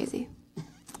crazy.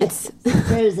 It's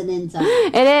Frozen inside.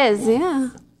 It is, yeah.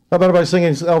 How about if I sing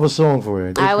an Elvis song for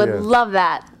you? I would love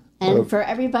that. And for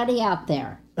everybody out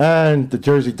there. And the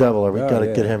Jersey Devil. We got to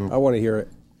get him. I want to hear it.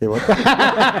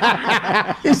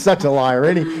 He's such a liar,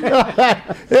 ain't he? Yeah,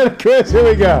 Kris, here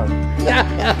we go.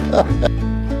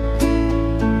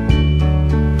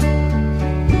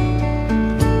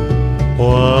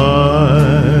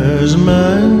 Wise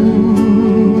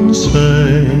men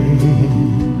say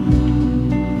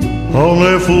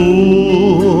only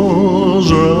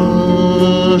fools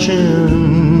rush in,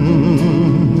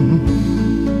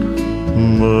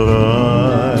 but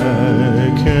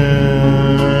I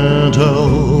can't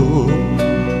help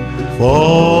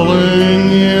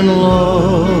falling in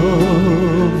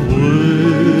love with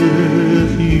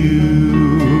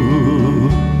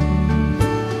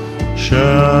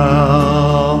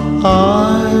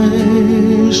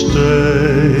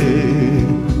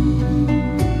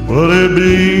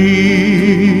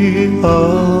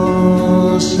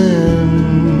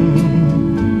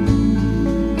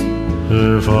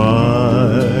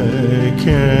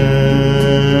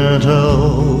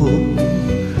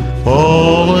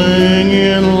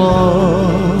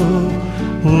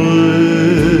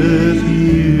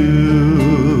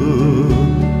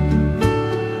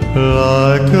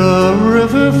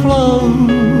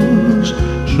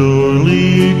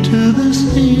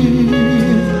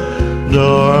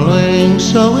Darling,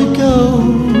 so it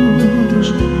goes.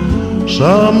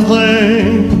 Some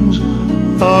things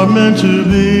are meant to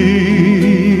be.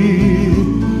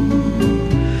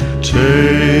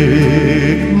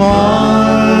 Take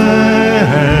my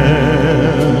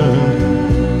hand,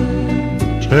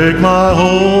 take my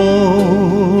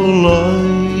whole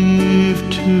life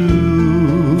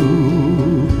too,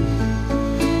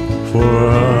 for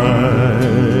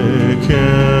I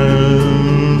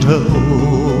can't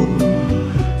help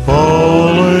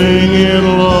falling in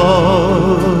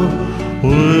love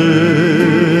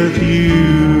with you.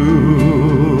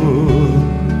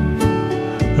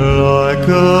 Like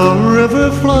a river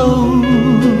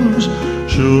flows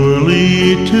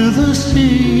surely to the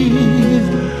sea,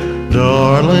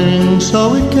 darling,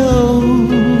 so it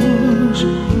goes.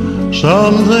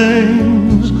 Some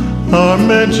things are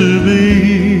meant to be.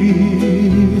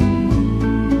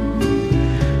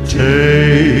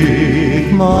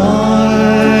 Take my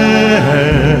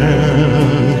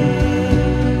hand,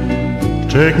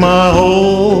 take my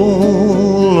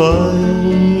whole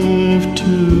life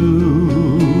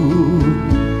too,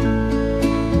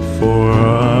 for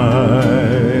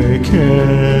I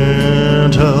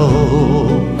can't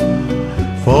help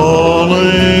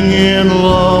falling in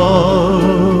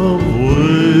love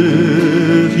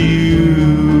with you,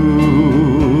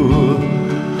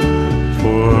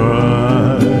 for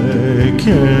I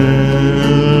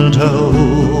can't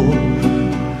help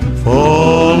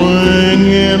falling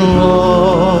in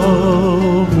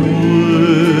love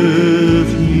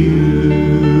with you.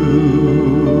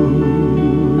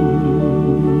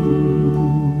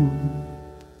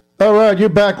 All right, you're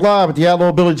back live with the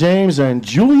Outlaw Billy James and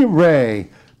Julia Ray,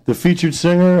 the featured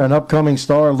singer and upcoming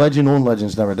star, legend on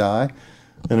Legends Never Die,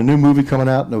 and a new movie coming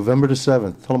out November the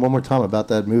 7th. Tell them one more time about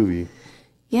that movie.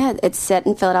 Yeah, it's set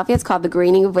in Philadelphia. It's called The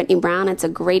Greening of Whitney Brown. It's a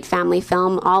great family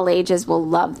film. All ages will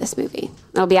love this movie.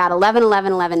 It'll be out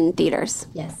 11/11/11 in theaters.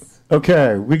 Yes.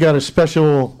 Okay, we got a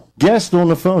special guest on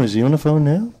the phone. Is he on the phone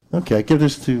now? Okay, give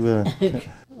this to...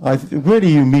 where do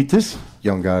you meet this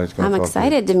young guy that's going to I'm talk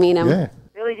excited to meet him. Yeah.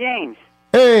 Billy James.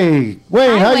 Hey,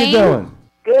 Wayne, Hi, how Wayne. you doing?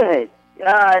 Good.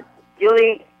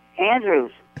 Julie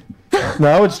Andrews.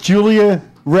 No, it's Julia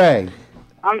Ray.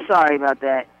 I'm sorry about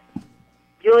that.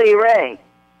 Julie Ray.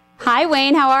 Hi,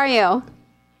 Wayne. How are you?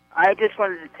 I just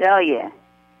wanted to tell you,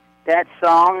 that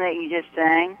song that you just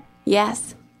sang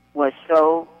Yes. was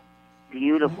so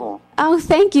beautiful. Oh,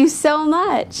 thank you so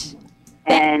much.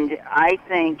 And I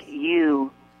think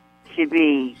you should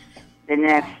be the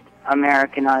next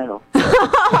American Idol.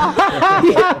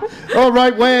 All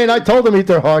right, Wayne, I told them eat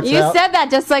their hearts You out. said that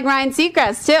just like Ryan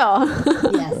Seacrest,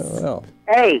 too. Yes. Well,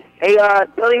 Hey,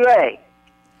 Billy Ray.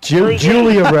 Billy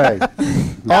Julia Ray.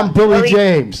 I'm Billy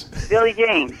James. Billy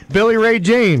James. Billy Ray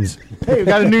James. Hey, we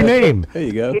got a new name. there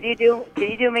you go. Can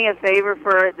you do me a favor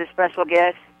for the special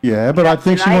guest? Yeah, but I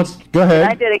think she Can wants... Go Can I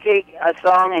ahead. dedicate a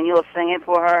song and you'll sing it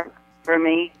for her, for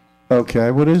me? Okay,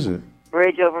 what is it?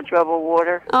 Bridge Over Troubled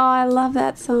Water. Oh, I love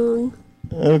that song.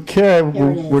 Okay,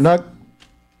 Here it is. we're not...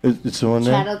 It's on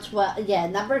there? Channel 12. Yeah,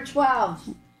 number 12.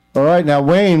 All right, now,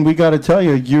 Wayne, we got to tell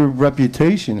you, your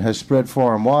reputation has spread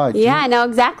far and wide. Yeah, I know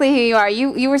exactly who you are.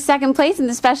 You were second place in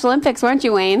the Special Olympics, weren't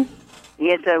you, Wayne?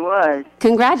 Yes, I was.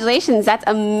 Congratulations. That's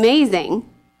amazing.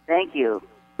 Thank you.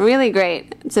 Really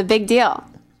great. It's a big deal.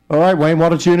 All right, Wayne, why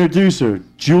don't you introduce her?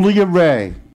 Julia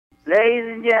Ray. Ladies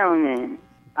and gentlemen,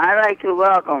 I'd like to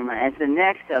welcome as the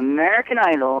next American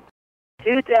Idol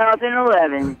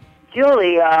 2011,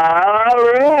 Julia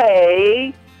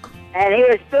Ray. And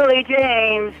here's Billy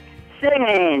James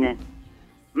singing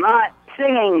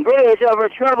Bridge Over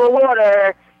Troubled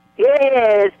Water. Here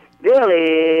is Billy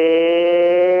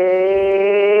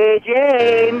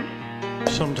James.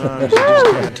 Sometimes you just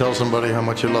can't tell somebody how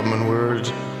much you love them in words.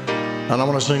 And I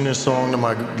want to sing this song to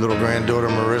my little granddaughter,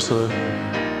 Marissa.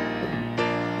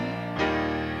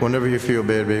 Whenever you feel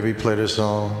bad, baby, play this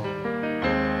song.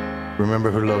 Remember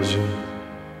who loves you.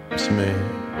 It's me.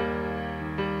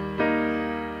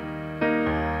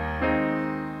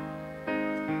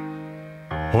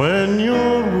 When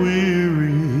you're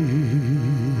weary,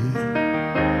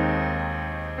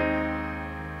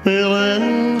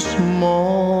 feeling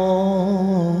small,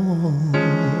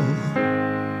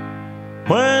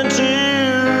 when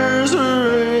tears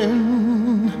are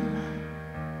in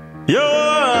your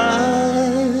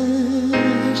eyes,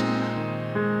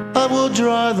 I will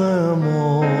dry them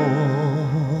all.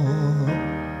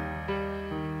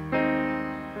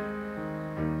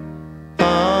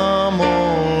 I'm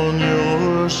on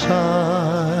your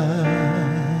side.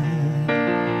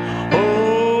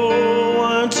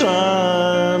 Oh, when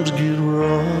times get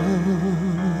rough,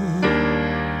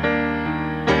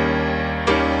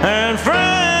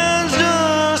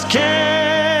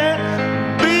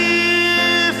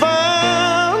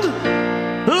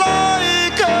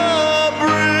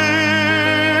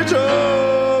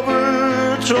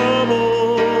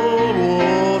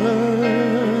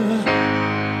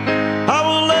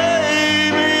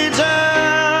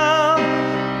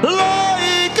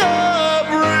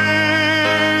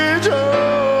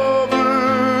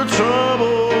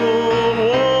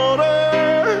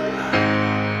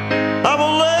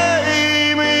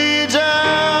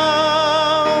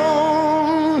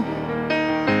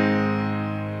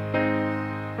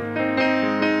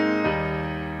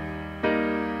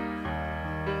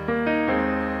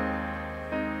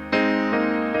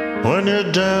 when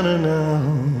you're down and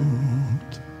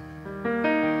out,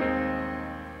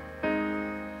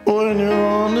 when you're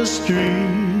on the street,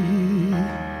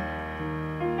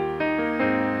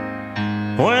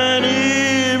 when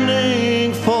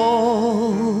evening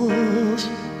falls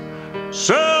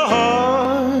so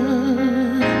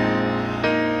hard,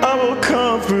 I will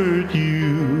comfort you.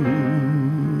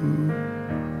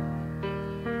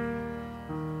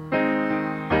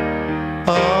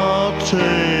 I'll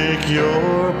take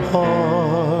your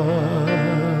part.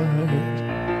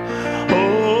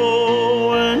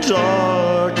 Oh, when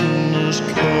darkness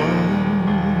comes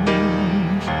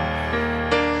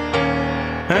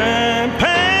and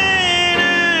pain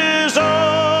is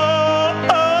all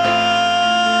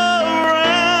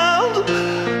around,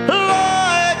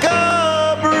 like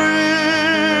a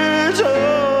bridge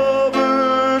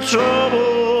over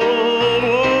troubled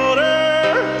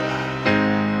water,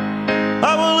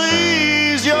 I will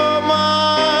ease your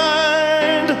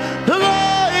mind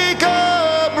like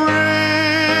a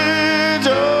bridge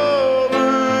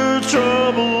over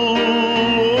troubled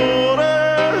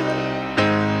water.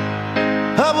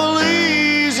 I will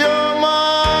ease your mind.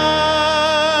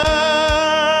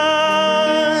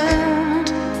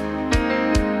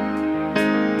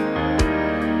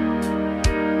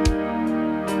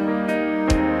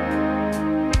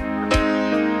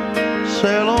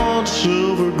 Sail on,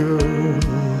 silver girl.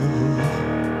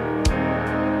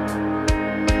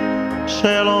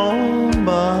 Sail on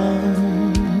by.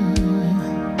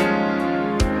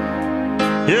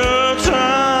 Your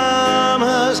time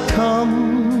has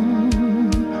come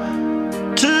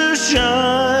to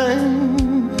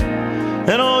shine,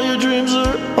 and all your dreams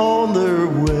are on their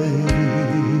way.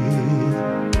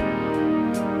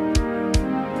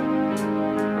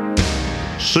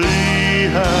 See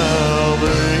how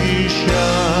they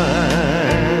shine.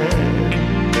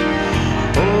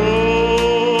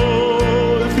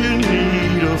 Oh, if you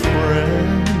need a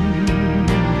friend,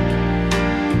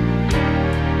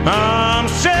 I'm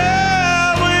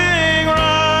sailing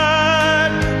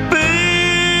right behind,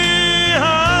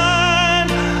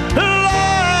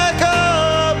 like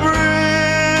a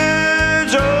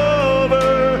bridge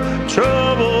over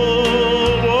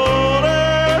troubled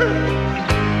water.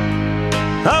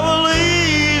 I will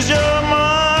ease your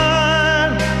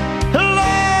mind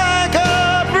like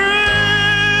a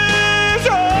bridge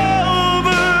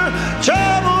over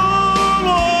troubled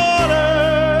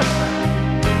water.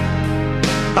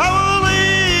 I will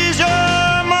ease your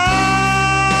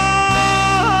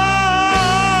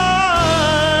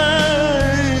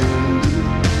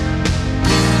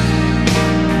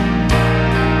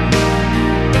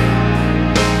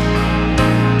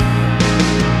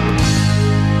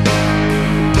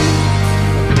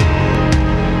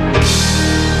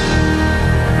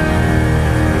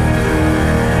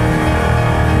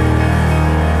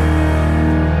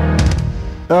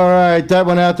All right, that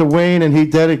went out to Wayne, and he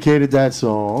dedicated that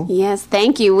song. Yes,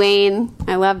 thank you, Wayne.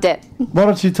 I loved it. Why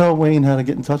don't you tell Wayne how to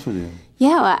get in touch with you?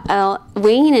 Yeah,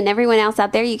 Wayne and everyone else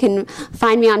out there, you can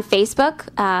find me on Facebook,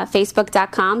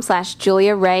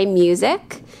 facebook.com/Julia Ray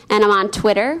Music. And I'm on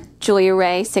Twitter, Julia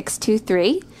Ray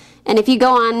 623. And if you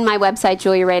go on my website,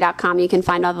 juliaray.com, you can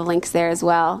find all the links there as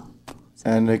well.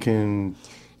 And they can...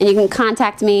 And you can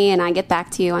contact me, and I get back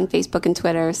to you on Facebook and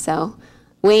Twitter. So,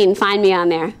 Wayne, find me on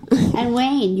there. And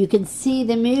Wayne, you can see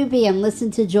the movie and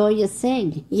listen to Julia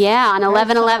sing. Yeah, on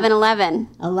 11/11/11.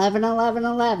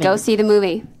 11/11/11. Go see the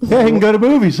movie. Yeah, he can go to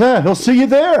movies, huh? He'll see you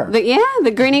there.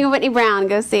 The Greening of Whitney Brown.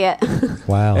 Go see it.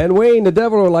 Wow. And Wayne, the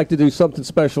devil would like to do something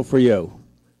special for you.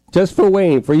 Just for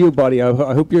Wayne, for you, buddy. I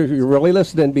hope you're really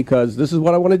listening, because this is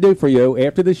what I want to do for you.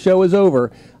 After the show is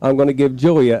over, I'm going to give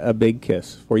Julia a big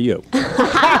kiss for you.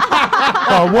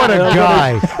 Oh, what a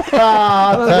guy.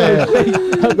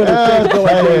 I'm going to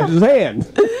shake James's hand.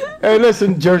 Hey,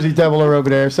 listen, Jersey Devil are over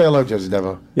there. Say hello, Jersey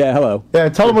Devil. Yeah, hello. Yeah,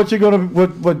 tell them what you're going to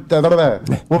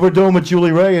what we're doing with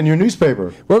Julie Ray and your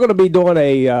newspaper. We're going to be doing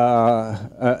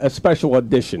a special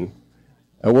edition.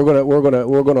 We're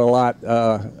gonna allot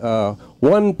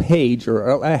one page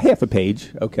or half a page,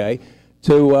 okay,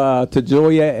 to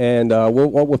Julia, and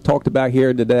what we've talked about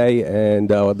here today, and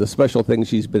the special things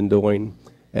she's been doing,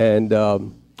 and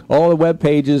all the web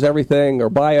pages, everything, her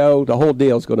bio, the whole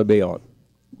deal is going to be on.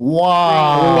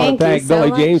 Wow! I want to thank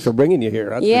Billy James for bringing you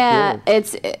here.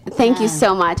 That's thank you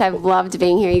so much. I've loved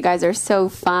being here. You guys are so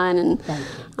fun, and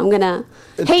I'm going to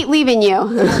hate leaving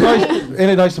you. It's nice. Ain't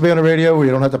it nice to be on the radio where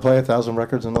you don't have to play 1,000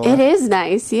 records and all that? It is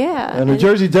nice, yeah. And the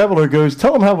Jersey Deviler goes,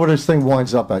 tell them how this thing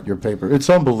winds up at your paper. It's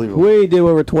unbelievable. We do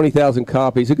over 20,000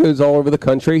 copies. It goes all over the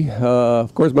country.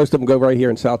 Of course, most of them go right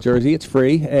here in South Jersey. It's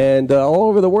free. And all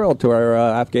over the world, to our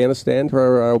Afghanistan, to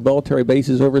our military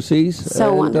bases overseas. So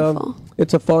and, wonderful.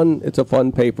 It's a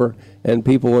fun paper, and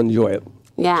people enjoy it.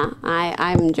 Yeah,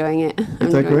 I'm enjoying it. I'm that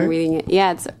enjoying great? reading it.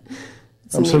 Yeah, it's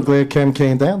I'm so glad Ken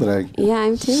came down today. Yeah,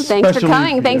 I'm too. Thanks for Especially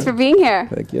coming. for Thanks you. for being here.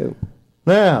 Thank you.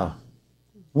 Now,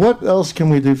 what else can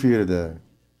we do for you today?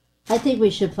 I think we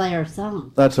should play our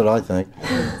song. That's what I think.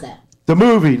 What's that? The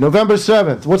movie, November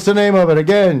 7th. What's the name of it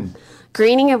again?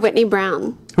 Greening of Whitney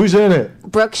Brown. Who's in it?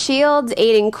 Brooke Shields,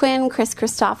 Aidan Quinn,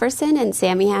 Kristofferson, and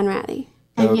Sammi Hanratty.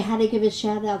 And you had to give a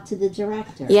shout out to the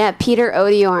director. Yeah, Peter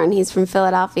Odiorn. He's from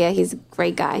Philadelphia. He's a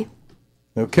great guy.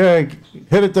 Okay,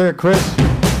 hit it there, Kris.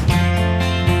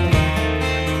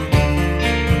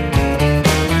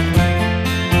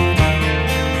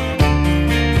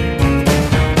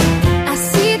 I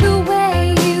see the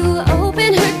way you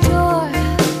open her door.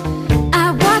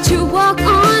 I watch you walk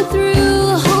on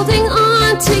through, holding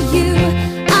on to you.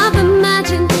 I've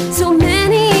imagined so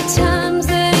many times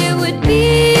that it would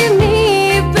be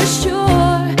me for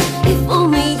sure. If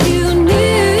only you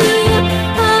knew.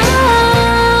 Oh,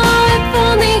 if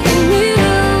only you knew.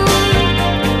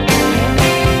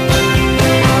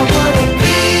 I wanna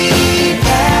be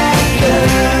that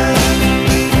girl.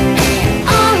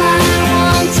 All I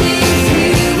want is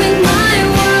you in my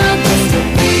world, just to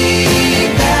be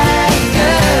that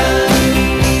girl.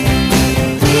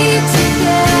 Be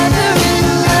together in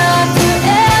love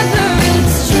forever,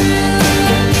 it's true.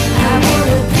 I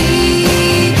wanna be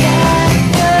that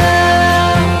girl.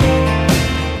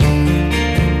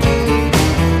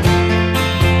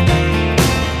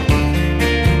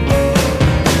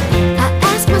 I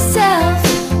ask myself,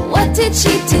 what did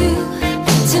she do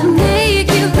to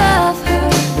make you love her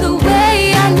the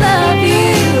way I love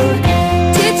you?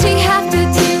 Did she have to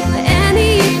do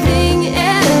anything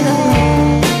at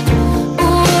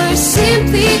all, or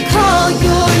simply call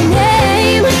your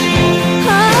name?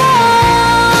 Oh,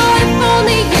 if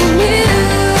only you knew.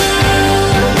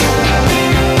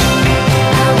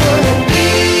 I wanna be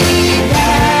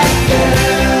that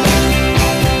girl.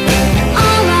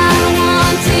 All I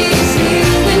want is you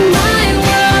in my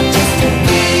world, just to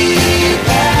be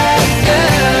that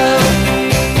girl.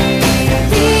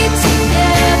 Be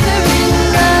together in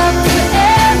love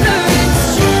forever, it's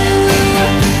true.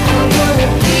 I wanna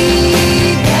be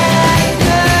that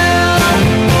girl.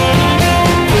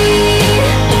 Be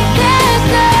that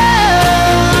girl.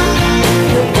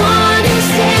 The one who's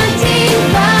standing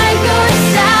by your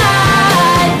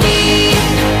side. Be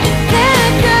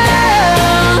that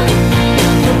girl.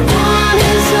 The one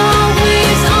who's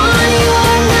always on your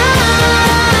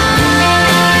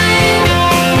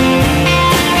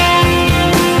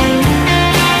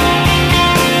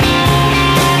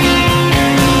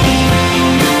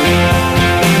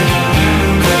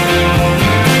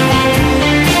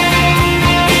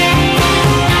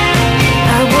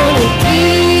I wanna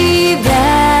be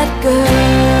that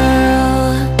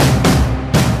girl.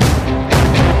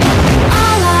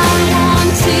 All I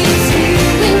want is you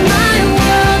in my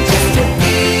world, just to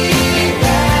be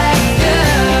that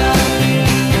girl.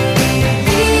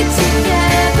 Be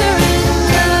together in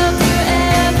love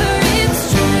forever, it's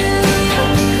true.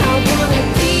 I wanna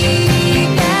be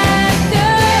that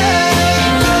girl.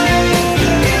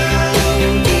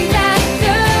 Be that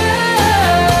girl.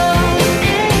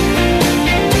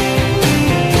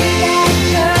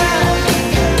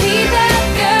 Be that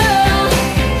girl,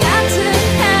 got to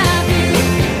have you,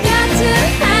 got to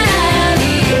have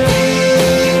you.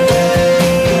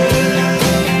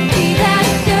 Be that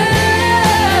girl,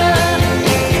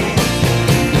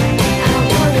 I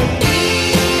wanna be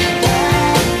that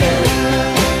girl.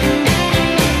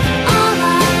 All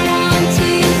I want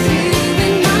is you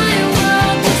in my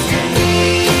world, just to be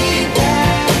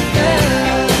that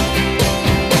girl.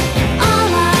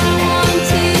 All I want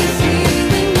is you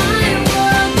in my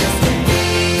world, just to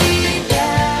be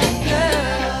that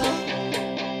girl.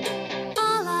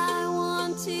 All I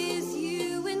want is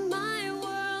you in my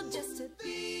world, just to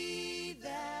be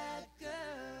that girl.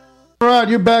 All right,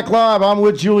 you're back live. I'm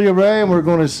with Julia Ray, and we're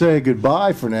going to say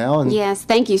goodbye for now. Yes,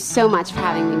 thank you so much for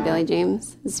having me, Billy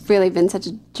James. It's really been such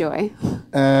a joy.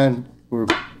 And we're.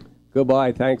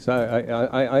 Goodbye. Thanks.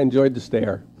 I enjoyed the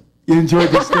stare. You enjoyed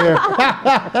the stare.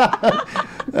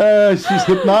 She's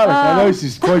hypnotic. I know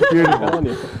she's quite beautiful. Telling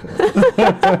you.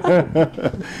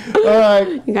 All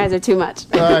right. You guys are too much.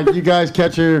 All right, you guys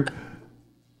catch her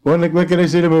When can they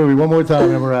see the movie? One more time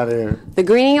and we're out of here. The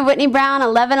Greening of Whitney Brown,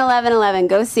 11/11/11.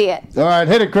 Go see it. All right,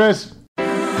 hit it, Kris.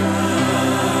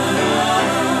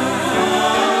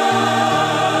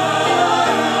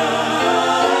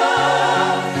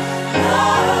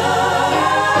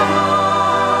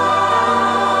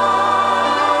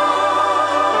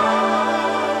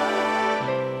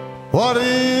 What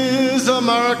is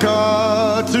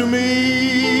America to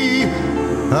me?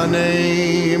 A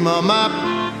name, a map,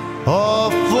 a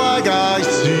flag I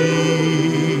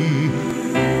see,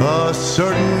 a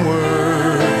certain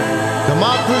word,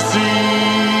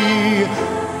 democracy.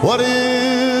 What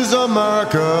is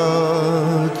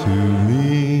America to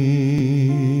me?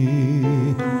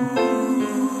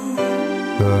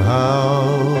 The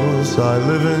house I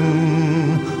live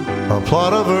in, a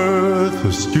plot of earth,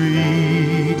 a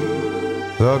street,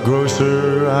 the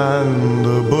grocer and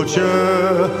the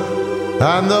butcher,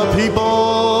 and the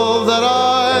people that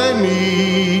I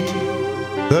meet,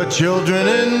 the children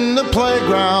in the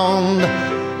playground,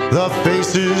 the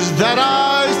faces that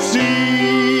I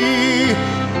see,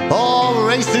 all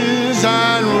races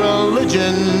and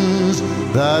religions,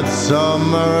 that's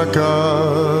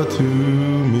America to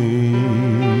me.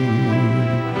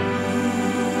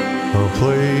 A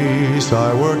place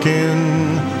I work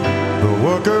in, the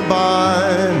worker by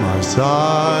my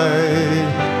side,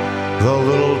 the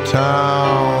little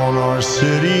town or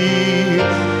city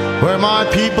where my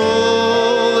people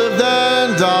lived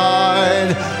and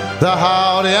died, the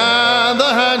howdy and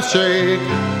the handshake,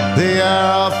 the air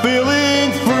of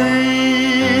feeling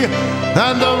free,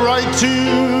 and the right to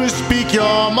speak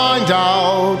your mind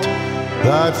out,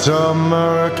 that's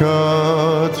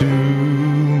America to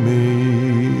me.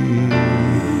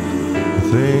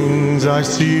 Things I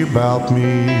see about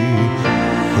me,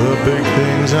 the big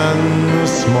things and the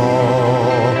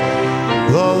small,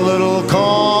 the little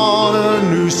corner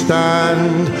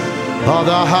newsstand, or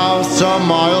the house a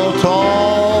mile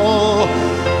tall,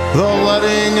 the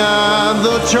wedding and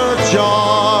the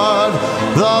churchyard,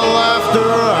 the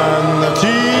laughter and the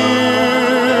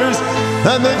tears,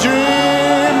 and the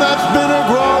dream that's been a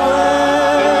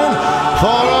growing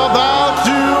for about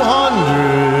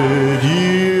 200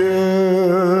 years.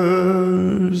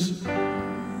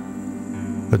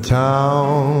 The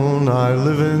town I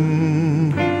live in,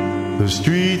 the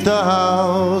street, the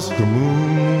house, the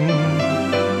moon,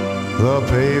 the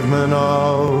pavement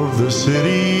of the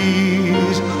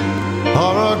cities,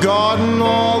 or a garden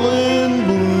all in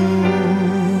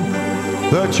bloom,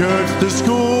 the church, the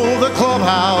school, the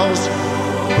clubhouse,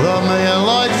 the million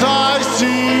lights I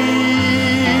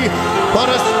see, but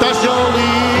especially